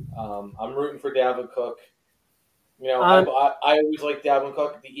 I'm rooting for Dalvin Cook. I always liked Dalvin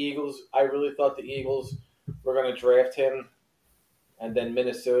Cook. The Eagles, I really thought the Eagles were going to draft him, and then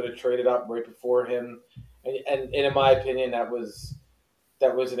Minnesota traded up right before him. And in my opinion, that was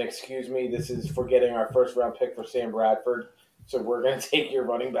an excuse me. This is for getting our first round pick for Sam Bradford. So we're going to take your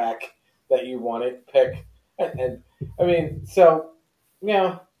running back that you wanted pick. And I mean, so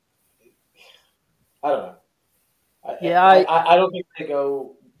I don't know. I don't think they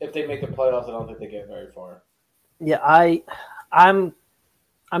go. If they make the playoffs, I don't think they get very far. Yeah, I'm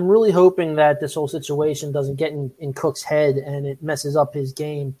really hoping that this whole situation doesn't get in Cook's head and it messes up his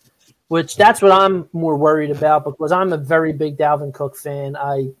game, which that's what I'm more worried about because I'm a very big Dalvin Cook fan.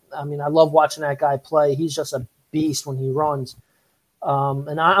 I mean, I love watching that guy play. He's just a beast when he runs.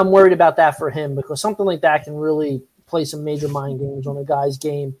 And I'm worried about that for him because something like that can really play some major mind games on a guy's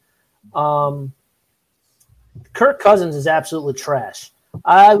game. Kirk Cousins is absolutely trash.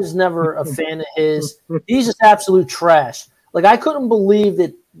 I was never a fan of his. He's just absolute trash. Like, I couldn't believe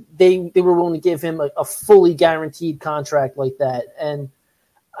that they were willing to give him a fully guaranteed contract like that. And,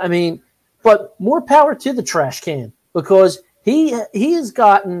 I mean, but more power to the trash can because he has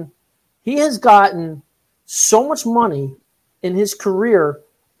gotten so much money in his career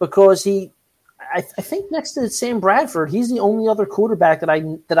because I think next to Sam Bradford, he's the only other quarterback that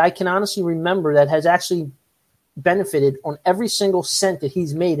I can honestly remember that has actually benefited on every single cent that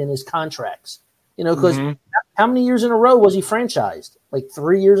he's made in his contracts. Because how many years in a row was he franchised? Like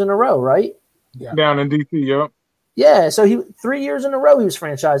 3 years in a row, right? Yeah. Down in DC, yep. Yeah, so 3 years in a row he was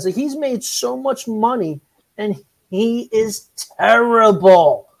franchised. Like, he's made so much money, and he is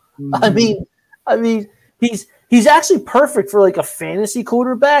terrible. I mean, he's actually perfect for like a fantasy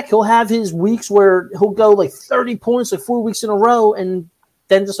quarterback. He'll have his weeks where he'll go like 30 points like 4 weeks in a row, and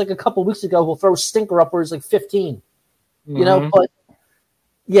then just like a couple of weeks ago, he'll throw a stinker up where it's like 15. But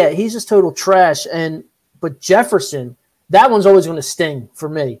yeah, he's just total trash. But Jefferson, that one's always going to sting for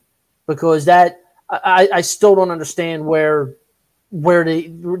me because that I still don't understand where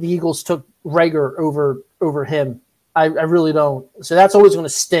the Eagles took Rager over him. I really don't. So that's always going to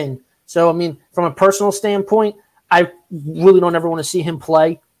sting. So, I mean, from a personal standpoint, I really don't ever want to see him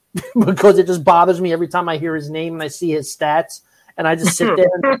play because it just bothers me every time I hear his name and I see his stats. And I just sit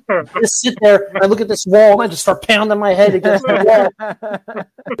there and I look at this wall and I just start pounding my head against the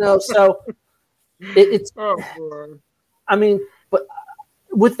wall. So it's. I mean, but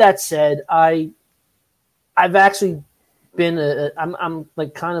with that said, I've actually been I'm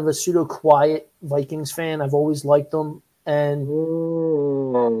like kind of a pseudo quiet Vikings fan. I've always liked them,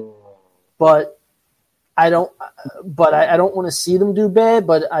 but I don't want to see them do bad.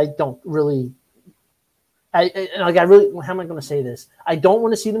 But I don't really. How am I going to say this? I don't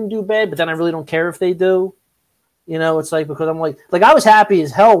want to see them do bad, but then I really don't care if they do. It's like because I'm like I was happy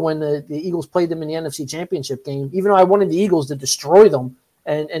as hell when the Eagles played them in the NFC Championship game, even though I wanted the Eagles to destroy them,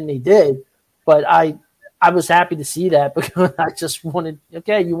 and they did. But I was happy to see that because I just wanted,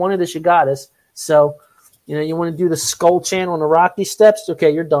 okay, you wanted us, you got us. So, you want to do the skull chant on the Rocky Steps?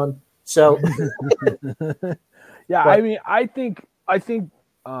 Okay, you're done. So, yeah, I mean, I think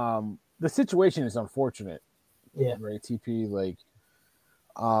the situation is unfortunate. Yeah. Right, TP.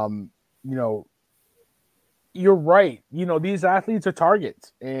 You're right. These athletes are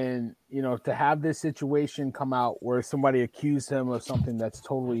targets. And, to have this situation come out where somebody accused him of something that's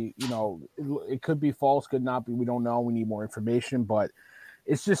totally, it could be false, could not be. We don't know. We need more information. But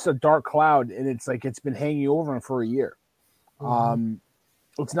it's just a dark cloud. And it's like it's been hanging over him for a year. Mm-hmm.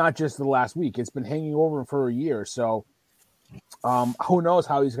 It's not just the last week. It's been hanging over him for a year. So, who knows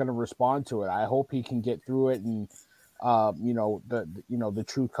how he's going to respond to it? I hope he can get through it and the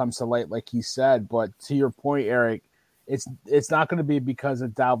truth comes to light, like he said. But to your point, Eric, it's not going to be because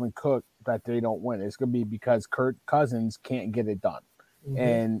of Dalvin Cook that they don't win. It's going to be because Kirk Cousins can't get it done. Mm-hmm.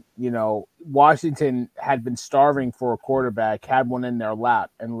 And Washington had been starving for a quarterback, had one in their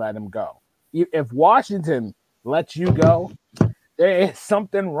lap, and let him go. If Washington lets you go, there is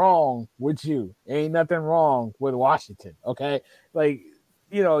something wrong with you. Ain't nothing wrong with Washington, okay?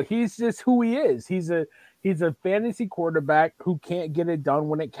 He's just who he is. He's a fantasy quarterback who can't get it done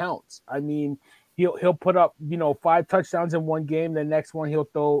when it counts. I mean, he'll put up, 5 touchdowns in one game. The next one he'll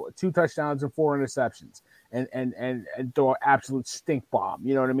throw 2 touchdowns and 4 interceptions and throw an absolute stink bomb.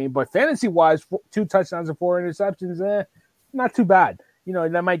 You know what I mean? But fantasy-wise, 2 touchdowns and 4 interceptions, not too bad.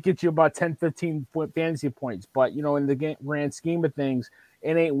 That might get you about 10, 15 fantasy points. But, in the grand scheme of things,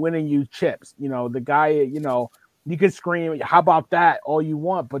 it ain't winning you chips. The guy, you could scream, how about that, all you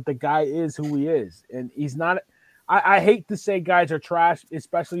want, but the guy is who he is. And he's not I hate to say guys are trash,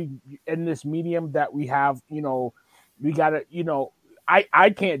 especially in this medium that we have. We gotta, I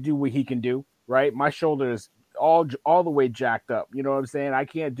can't do what he can do, right? My shoulder is all the way jacked up. You know what I'm saying? I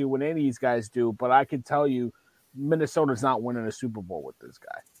can't do what any of these guys do, but I can tell you, Minnesota's not winning a Super Bowl with this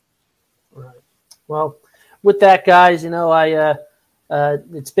guy. Right. Well, with that, guys,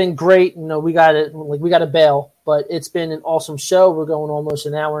 it's been great. We got to bail, but it's been an awesome show. We're going almost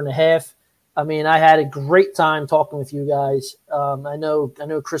an hour and a half. I mean, I had a great time talking with you guys. I know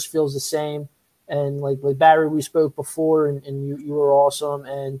Chris feels the same, and like Barry, we spoke before, and you were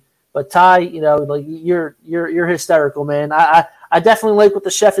awesome. But Ty, you're hysterical, man. I definitely like what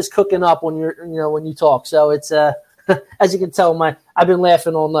the chef is cooking up when when you talk. So it's as you can tell, I've been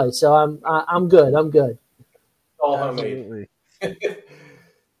laughing all night. So I'm good. I'm good. All homemade.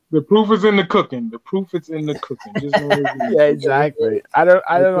 The proof is in the cooking. The proof is in the cooking. Yeah, exactly. I don't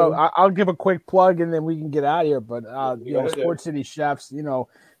know. I'll give a quick plug and then we can get out of here. But Sports City Chefs,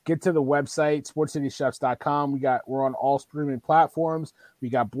 get to the website, sportscitychefs.com. We're on all streaming platforms. We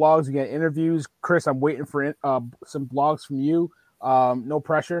got blogs, we got interviews. Chris, I'm waiting for some blogs from you. No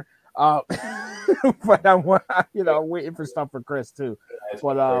pressure. But I'm waiting for stuff for Chris too.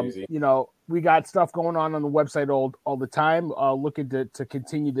 But we got stuff going on the website all the time. Looking to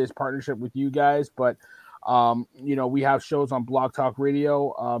continue this partnership with you guys. But we have shows on Blog Talk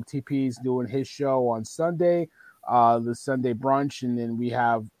Radio. TP's doing his show on Sunday, the Sunday brunch, and then we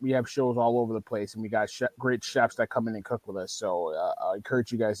have shows all over the place, and we got great chefs that come in and cook with us. So I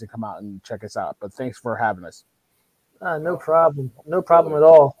encourage you guys to come out and check us out. But thanks for having us. No problem at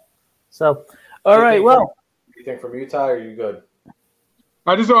all. So, all right. Well, you think from Utah, or are you good?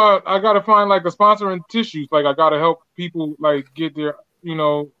 I just I gotta find like a sponsor in tissues. Like I gotta help people like get their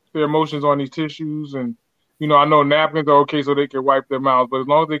their emotions on these tissues, and I know napkins are okay so they can wipe their mouths, but as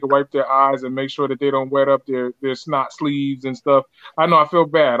long as they can wipe their eyes and make sure that they don't wet up their snot sleeves and stuff. I know I feel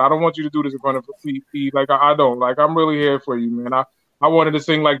bad. I don't want you to do this in front of CEV. Like I don't. Like I'm really here for you, man. I wanted to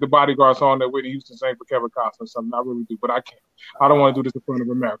sing like the Bodyguard song that Whitney Houston sang for Kevin Costner or something. I really do, but I can't. I don't want to do this in front of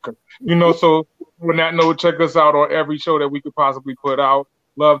America. So on that note, check us out on every show that we could possibly put out.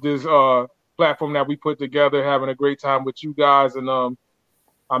 Love this platform that we put together, having a great time with you guys. And I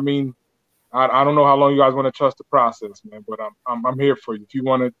don't know how long you guys want to trust the process, man, but I'm here for you. If you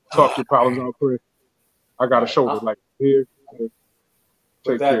want to talk your problems out, Chris, I got a shoulder like here.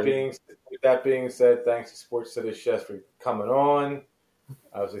 With that being said, thanks to Sports City Chefs for coming on.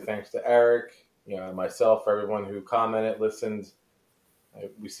 Obviously, thanks to Eric, myself, everyone who commented, listened.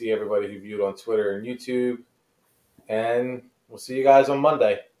 We see everybody who viewed on Twitter and YouTube. And we'll see you guys on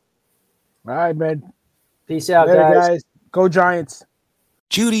Monday. All right, man. Peace out, guys. Go Giants.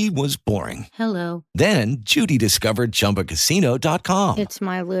 Judy was boring. Hello. Then Judy discovered ChumbaCasino.com. It's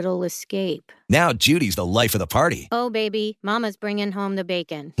my little escape. Now Judy's the life of the party. Oh, baby, mama's bringing home the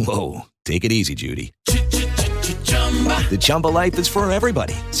bacon. Whoa, take it easy, Judy. The Chumba life is for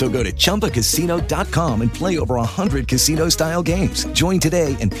everybody. So go to ChumbaCasino.com and play over 100 casino-style games. Join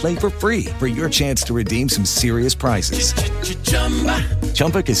today and play for free for your chance to redeem some serious prizes.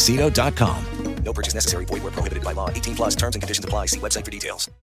 ChumbaCasino.com. No purchase necessary. Void where prohibited by law. 18+ terms and conditions apply. See website for details.